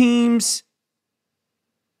chasing teams,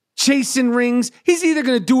 chasing rings. He's either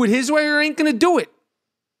going to do it his way or ain't going to do it.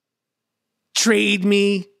 Trade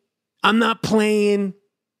me. I'm not playing.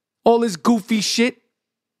 All this goofy shit.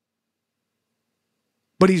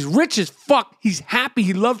 But he's rich as fuck. He's happy.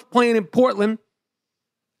 He loves playing in Portland.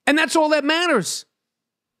 And that's all that matters.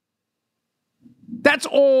 That's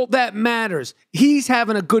all that matters. He's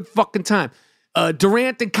having a good fucking time.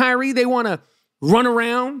 Durant and Kyrie, they want to run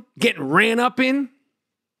around, getting ran up in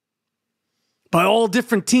by all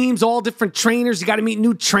different teams, all different trainers. You got to meet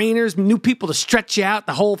new trainers, new people to stretch you out,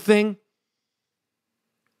 the whole thing.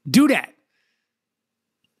 Do that.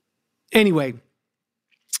 Anyway,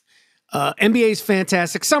 NBA is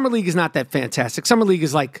fantastic. Summer League is not that fantastic. Summer League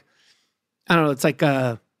is like, I don't know, it's like,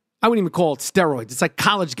 I wouldn't even call it steroids. It's like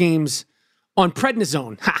college games on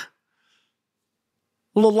prednisone. Ha!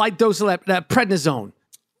 A little light dose of that prednisone.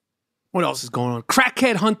 What else is going on?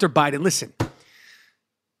 Crackhead Hunter Biden. Listen,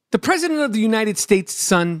 the president of the United States'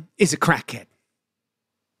 son is a crackhead.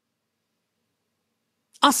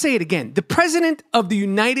 I'll say it again. The president of the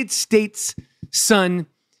United States' son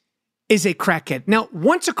is a crackhead. Now,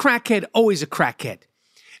 once a crackhead, always a crackhead.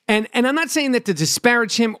 And I'm not saying that to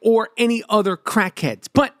disparage him or any other crackheads,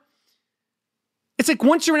 but it's like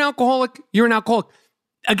once you're an alcoholic, you're an alcoholic.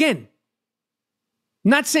 Again,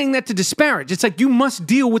 not saying that to disparage. It's like you must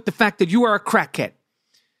deal with the fact that you are a crackhead.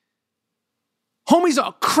 Homie's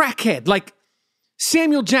a crackhead, like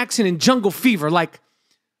Samuel Jackson in Jungle Fever. Like,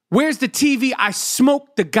 where's the TV? I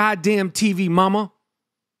smoked the goddamn TV, mama.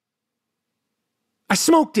 I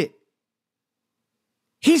smoked it.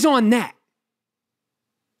 He's on that.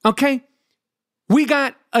 Okay? We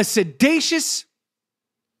got a seditious,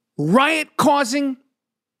 riot-causing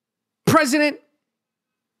president,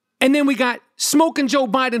 and then we got smoking Joe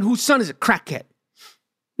Biden, whose son is a crackhead.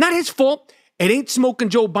 Not his fault. It ain't smoking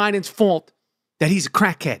Joe Biden's fault that he's a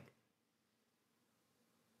crackhead.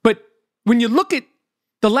 But when you look at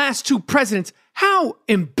the last two presidents, how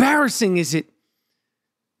embarrassing is it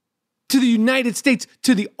to the United States,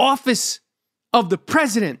 to the office of the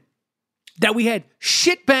president, that we had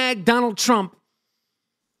shitbag Donald Trump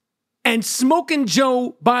and smoking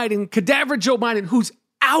Joe Biden, cadaver Joe Biden, who's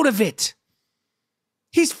out of it.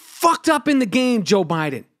 He's fucked up in the game, Joe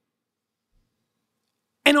Biden.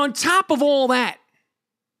 And on top of all that,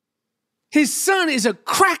 his son is a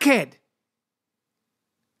crackhead.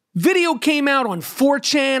 Video came out on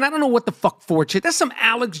 4chan. I don't know what the fuck 4chan. That's some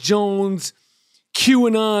Alex Jones,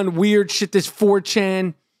 QAnon weird shit, this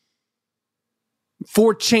 4chan.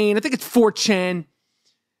 4chan, I think it's 4chan.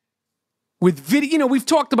 With video, you know, we've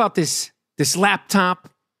talked about this laptop.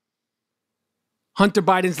 Hunter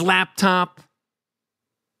Biden's laptop.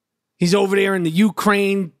 He's over there in the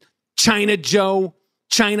Ukraine, China Joe,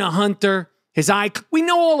 China Hunter, his we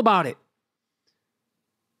know all about it.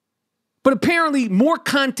 But apparently more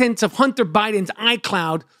contents of Hunter Biden's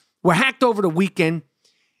iCloud were hacked over the weekend.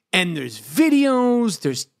 And there's videos,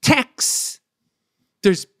 there's texts,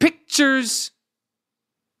 there's pictures.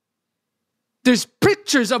 There's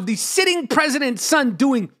pictures of the sitting president's son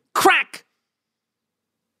doing crack.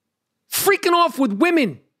 Freaking off with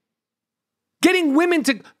women. Getting women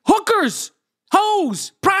to hookers,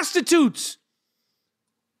 hoes, prostitutes.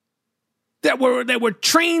 That were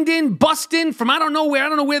trained in, bussed in from I don't know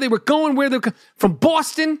where they were going, from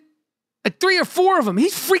Boston. Like 3 or 4 of them.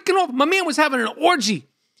 He's freaking off. My man was having an orgy.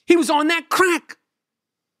 He was on that crack.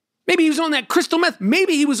 Maybe he was on that crystal meth.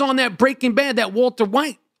 Maybe he was on that Breaking Bad, that Walter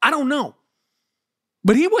White. I don't know.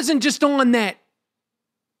 But he wasn't just on that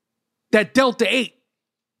Delta 8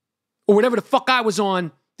 or whatever the fuck I was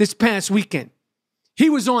on this past weekend. He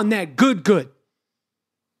was on that good.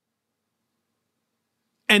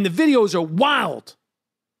 And the videos are wild.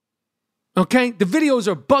 Okay? The videos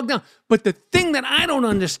are bugged out. But the thing that I don't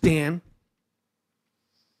understand,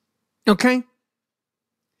 okay,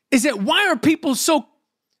 is that why are people so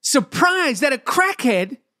surprised that a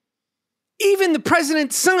crackhead Even the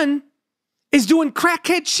president's son is doing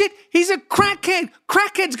crackhead shit. He's a crackhead.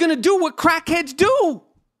 Crackhead's gonna do what crackheads do.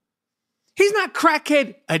 He's not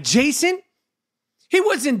crackhead adjacent. He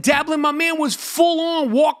wasn't dabbling. My man was full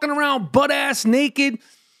on walking around butt ass naked.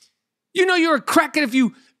 You know you're a crackhead if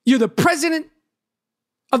you're the president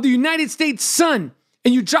of the United States son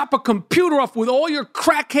and you drop a computer off with all your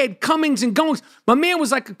crackhead comings and goings. My man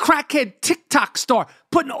was like a crackhead TikTok star,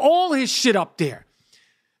 putting all his shit up there.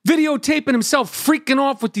 Videotaping himself freaking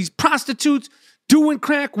off with these prostitutes, doing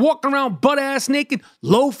crack, walking around butt ass naked,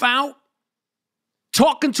 loaf out,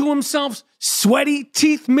 talking to himself, sweaty,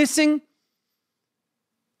 teeth missing.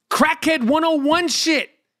 Crackhead 101 shit.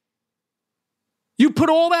 You put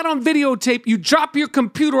all that on videotape, you drop your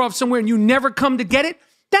computer off somewhere and you never come to get it.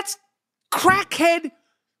 That's crackhead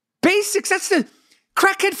basics. That's the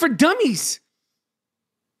crackhead for dummies.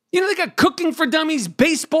 You know, they got cooking for dummies,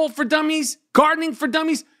 baseball for dummies, gardening for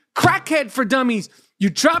dummies, crackhead for dummies. You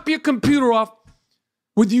drop your computer off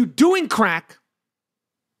with you doing crack,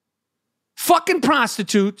 fucking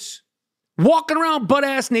prostitutes, walking around butt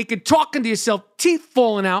ass naked, talking to yourself, teeth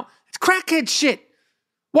falling out. It's crackhead shit.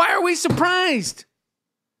 Why are we surprised?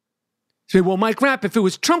 Say, well, Mike Rapp, if it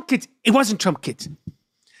was Trump kids, it wasn't Trump kids.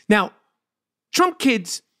 Now, Trump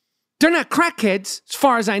kids, they're not crackheads, as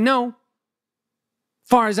far as I know.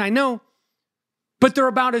 But they're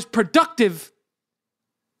about as productive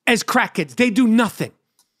as crackheads. They do nothing.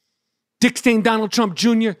 Dick Stain, Donald Trump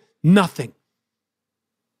Jr., nothing.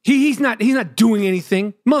 He's not doing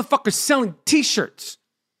anything. Motherfucker's selling t-shirts.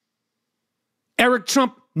 Eric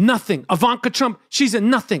Trump, nothing. Ivanka Trump, she's a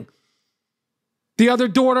nothing. The other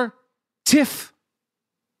daughter, Tiff,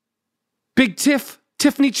 Big Tiff,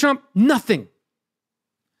 Tiffany Trump, nothing.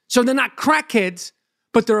 So they're not crackheads,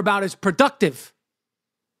 but they're about as productive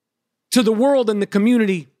to the world and the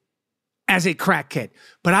community as a crackhead.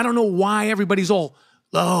 But I don't know why everybody's all,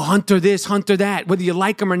 oh, Hunter this, Hunter that, whether you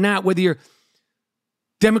like him or not, whether you're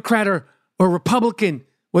Democrat or Republican,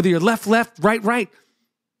 whether you're left, right.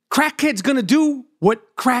 Crackhead's gonna do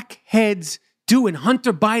what crackheads do, and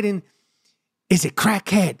Hunter Biden is a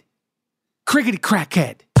crackhead. Crickety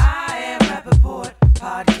crackhead. I Am Rappaport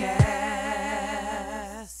Podcast.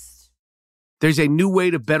 There's a new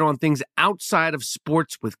way to bet on things outside of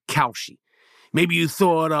sports with Kalshi. Maybe you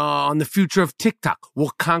thought on the future of TikTok.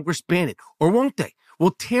 Will Congress ban it? Or won't they?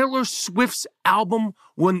 Will Taylor Swift's album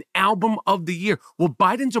win Album of the Year? Will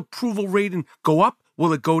Biden's approval rating go up?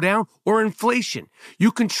 Will it go down? Or inflation?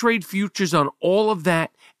 You can trade futures on all of that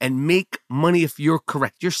and make money if you're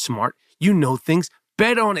correct. You're smart. You know things.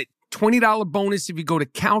 Bet on it. $20 bonus if you go to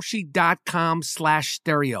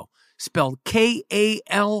Kalshi.com/stereo. Spelled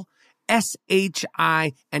KALSHI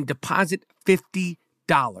and deposit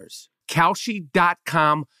 $50.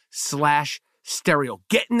 Kalshi.com/stereo.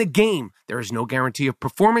 Get in the game. There is no guarantee of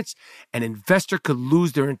performance. An investor could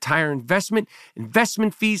lose their entire investment.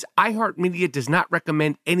 Investment fees. iHeartMedia does not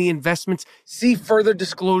recommend any investments. See further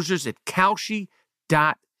disclosures at Kalshi.com.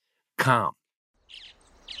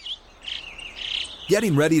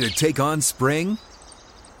 Getting ready to take on spring?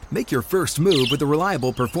 Make your first move with the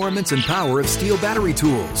reliable performance and power of Steel battery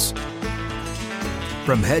tools.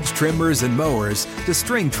 From hedge trimmers and mowers to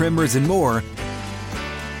string trimmers and more,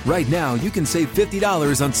 right now you can save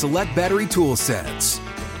 $50 on select battery tool sets.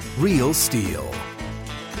 Real Steel.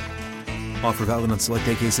 Offer valid on select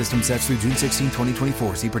AK system sets through June 16,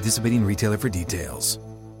 2024. See participating retailer for details.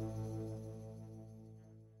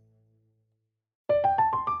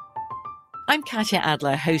 I'm Katya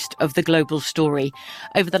Adler, host of The Global Story.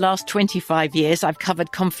 Over the last 25 years, I've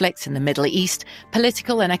covered conflicts in the Middle East,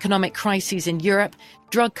 political and economic crises in Europe,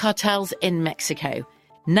 drug cartels in Mexico.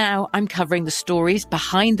 Now I'm covering the stories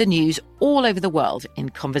behind the news all over the world in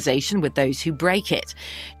conversation with those who break it.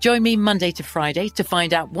 Join me Monday to Friday to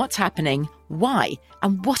find out what's happening, why,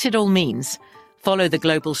 and what it all means. Follow The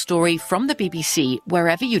Global Story from the BBC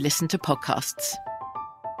wherever you listen to podcasts.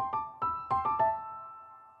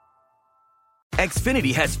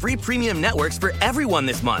 Xfinity has free premium networks for everyone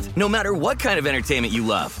this month, no matter what kind of entertainment you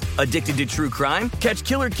love. Addicted to true crime? Catch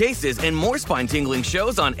killer cases and more spine-tingling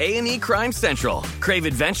shows on A&E Crime Central. Crave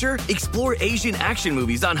adventure? Explore Asian action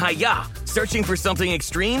movies on Hi-YAH. Searching for something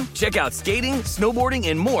extreme? Check out skating, snowboarding,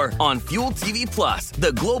 and more on Fuel TV Plus,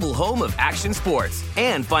 the global home of action sports.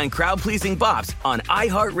 And find crowd-pleasing bops on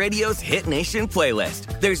iHeartRadio's Hit Nation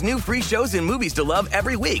playlist. There's new free shows and movies to love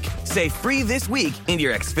every week. Say free this week in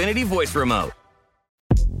your Xfinity voice remote.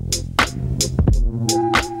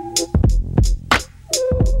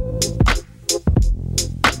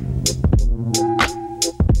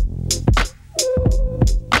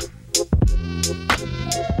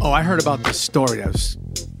 Oh, I heard about this story. I was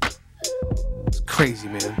crazy,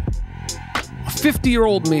 man. A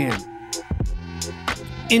 50-year-old man,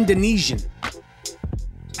 Indonesian,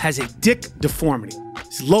 has a dick deformity.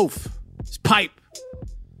 His loaf, his pipe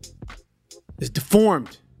is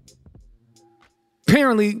deformed.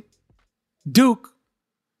 Apparently, Duke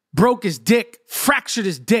broke his dick, fractured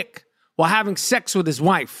his dick while having sex with his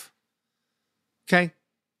wife. Okay?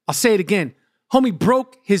 I'll say it again. Homie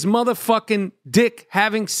broke his motherfucking dick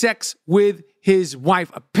having sex with his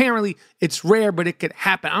wife. Apparently, it's rare, but it could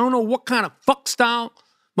happen. I don't know what kind of fuck style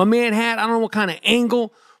my man had. I don't know what kind of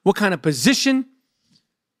angle, what kind of position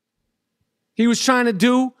he was trying to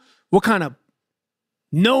do, what kind of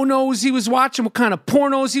no-nos he was watching, what kind of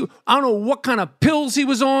pornos I don't know what kind of pills he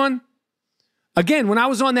was on. Again, when I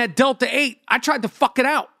was on that Delta 8, I tried to fuck it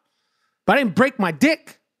out, but I didn't break my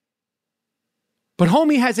dick. But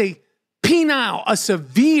homie has a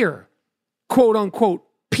severe, quote-unquote,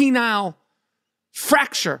 penile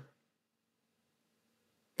fracture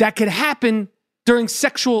that could happen during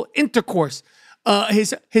sexual intercourse.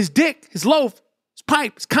 His dick, his loaf, his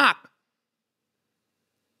pipe, his cock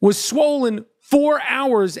was swollen 4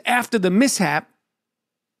 hours after the mishap.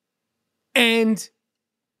 And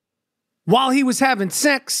while he was having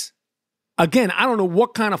sex, again, I don't know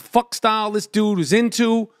what kind of fuck style this dude was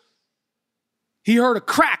into. He heard a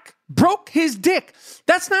crack, broke his dick.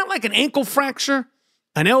 That's not like an ankle fracture,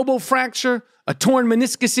 an elbow fracture, a torn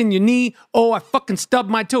meniscus in your knee. Oh, I fucking stubbed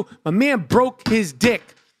my toe. My man broke his dick.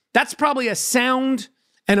 That's probably a sound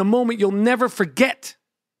and a moment you'll never forget.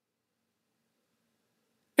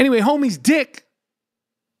 Anyway, homie's dick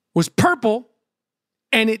was purple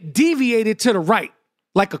and it deviated to the right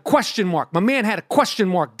like a question mark. My man had a question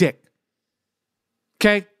mark dick.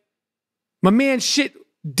 Okay? My man's shit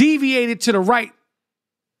deviated to the right.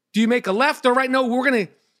 Do you make a left or right? No, we're going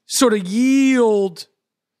to sort of yield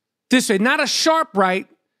this way. Not a sharp right.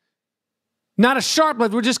 Not a sharp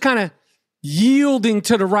left. We're just kind of yielding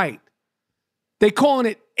to the right. They calling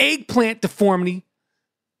it eggplant deformity,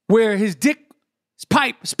 where his dick, his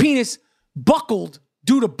pipe, his penis buckled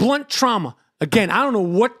due to blunt trauma. Again, I don't know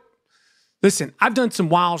what. Listen, I've done some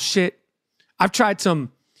wild shit. I've tried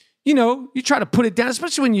some, you try to put it down,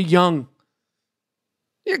 especially when you're young.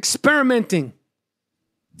 You're experimenting.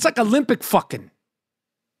 It's like Olympic fucking.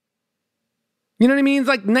 You know what I mean? It's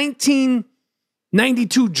like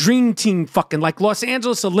 1992 Dream Team fucking, like Los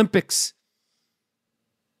Angeles Olympics.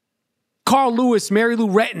 Carl Lewis, Mary Lou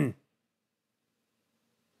Retton.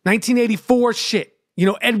 1984 shit.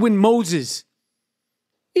 Edwin Moses.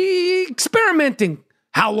 Experimenting.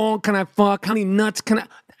 How long can I fuck? How many nuts can I?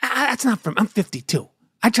 That's not from, I'm 52.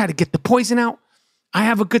 I try to get the poison out. I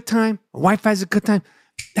have a good time. My wife has a good time.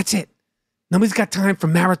 That's it. Nobody's got time for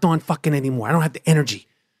marathon fucking anymore. I don't have the energy.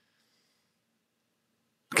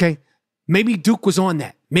 Okay? Maybe Duke was on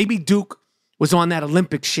that. Maybe Duke was on that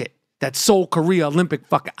Olympic shit. That Seoul, Korea Olympic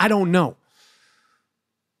fucking. I don't know.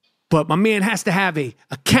 But my man has to have a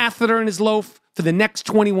catheter in his loaf for the next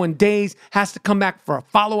 21 days. Has to come back for a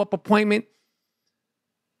follow-up appointment.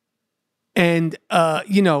 And,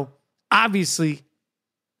 obviously,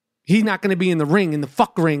 he's not going to be in the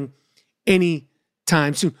fuck ring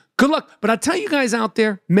anytime soon. Good luck. But I tell you guys out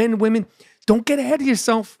there, men, women, don't get ahead of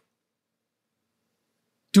yourself.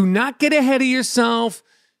 Do not get ahead of yourself.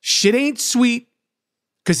 Shit ain't sweet,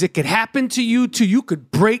 because it could happen to you too. You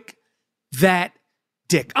could break that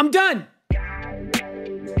dick. I'm done.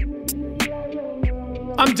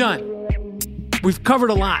 We've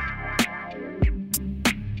covered a lot.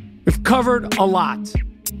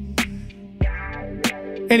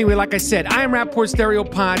 Anyway, like I said, I Am Rapaport Stereo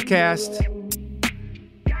Podcast.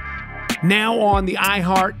 Now on the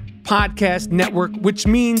iHeart Podcast Network, which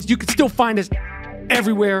means you can still find us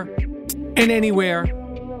everywhere and anywhere.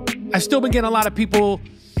 I've still been getting a lot of people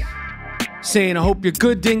saying, I hope you're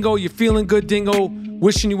good, Dingo. You're feeling good, Dingo.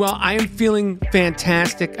 Wishing you well. I am feeling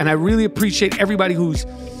fantastic, and I really appreciate everybody who's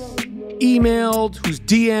emailed, who's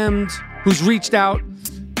DM'd, who's reached out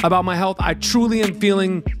about my health. I truly am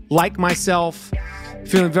feeling like myself,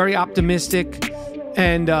 feeling very optimistic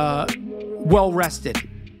and well-rested.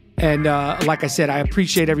 And like I said, I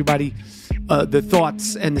appreciate everybody, the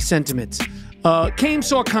thoughts and the sentiments. Came,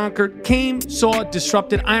 saw, conquered. Came, saw,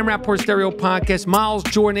 disrupted. I Am Rapaport Stereo Podcast. Miles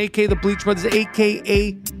Jordan, a.k.a. the Bleach Brothers,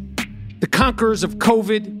 a.k.a. the conquerors of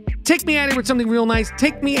COVID. Take me out of here with something real nice.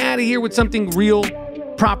 Take me out of here with something real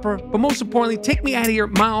proper. But most importantly, take me out of here,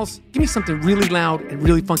 Miles. Give me something really loud and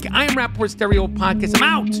really funky. I Am Rapaport Stereo Podcast. I'm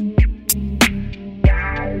out.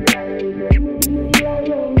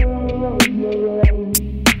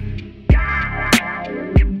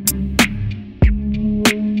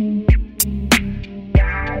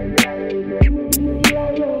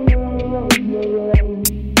 Yeah.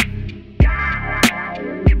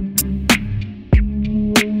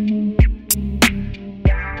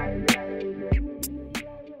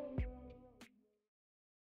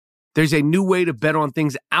 There's a new way to bet on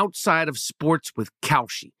things outside of sports with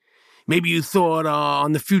Kalshi. Maybe you thought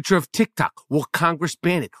on the future of TikTok. Will Congress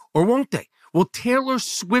ban it? Or won't they? Will Taylor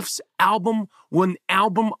Swift's album win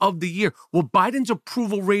Album of the Year? Will Biden's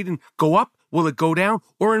approval rating go up? Will it go down?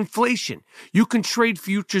 Or inflation? You can trade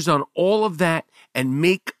futures on all of that and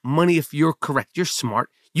make money if you're correct. You're smart.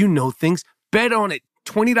 You know things. Bet on it.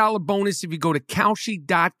 $20 bonus if you go to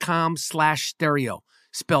Kalshi.com/stereo.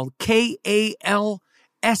 Spelled KALSHI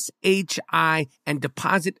and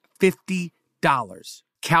deposit $50.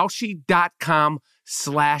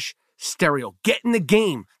 Kalshi.com/stereo. Get in the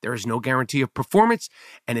game. There is no guarantee of performance.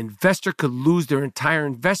 An investor could lose their entire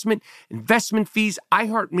investment. Investment fees.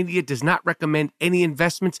 iHeartMedia does not recommend any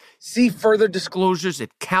investments. See further disclosures at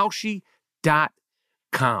Kalshi.com.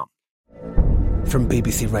 From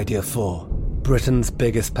BBC Radio 4, Britain's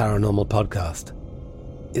biggest paranormal podcast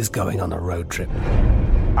is going on a road trip.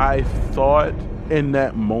 I thought in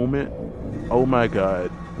that moment, oh my God,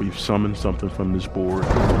 we've summoned something from this board.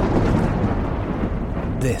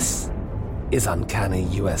 This is Uncanny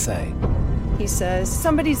USA. He says,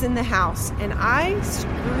 somebody's in the house, and I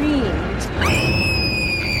screamed.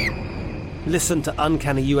 Listen to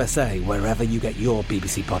Uncanny USA wherever you get your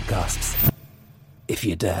BBC podcasts, if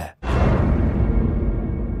you dare.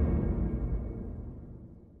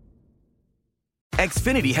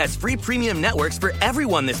 Xfinity has free premium networks for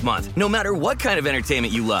everyone this month, no matter what kind of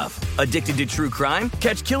entertainment you love. Addicted to true crime?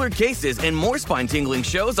 Catch killer cases and more spine-tingling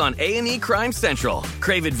shows on A&E Crime Central.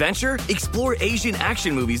 Crave adventure? Explore Asian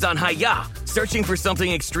action movies on Hi-Ya. Searching for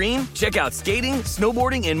something extreme? Check out skating,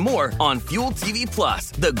 snowboarding, and more on Fuel TV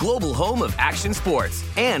Plus, the global home of action sports.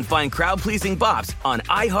 And find crowd-pleasing bops on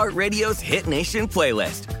iHeartRadio's Hit Nation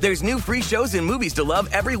playlist. There's new free shows and movies to love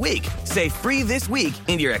every week. Say free this week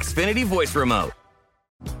in your Xfinity voice remote.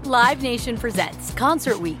 Live Nation presents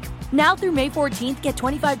Concert Week. Now through May 14th, get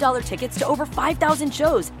 $25 tickets to over 5,000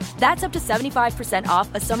 shows. That's up to 75% off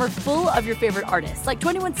a summer full of your favorite artists like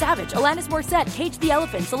 21 Savage, Alanis Morissette, Cage the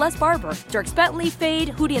Elephant, Celeste Barber, Dierks Bentley, Fade,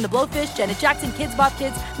 Hootie and the Blowfish, Janet Jackson, Kids Bop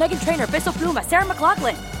Kids, Meghan Trainor, Peso Pluma, Sarah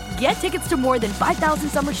McLachlan. Get tickets to more than 5,000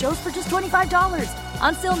 summer shows for just $25.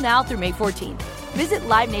 Until now through May 14th. Visit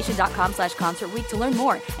LiveNation.com/Concert Week to learn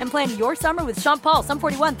more and plan your summer with Sean Paul, Sum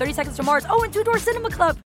 41, 30 Seconds to Mars, and Two Door Cinema Club.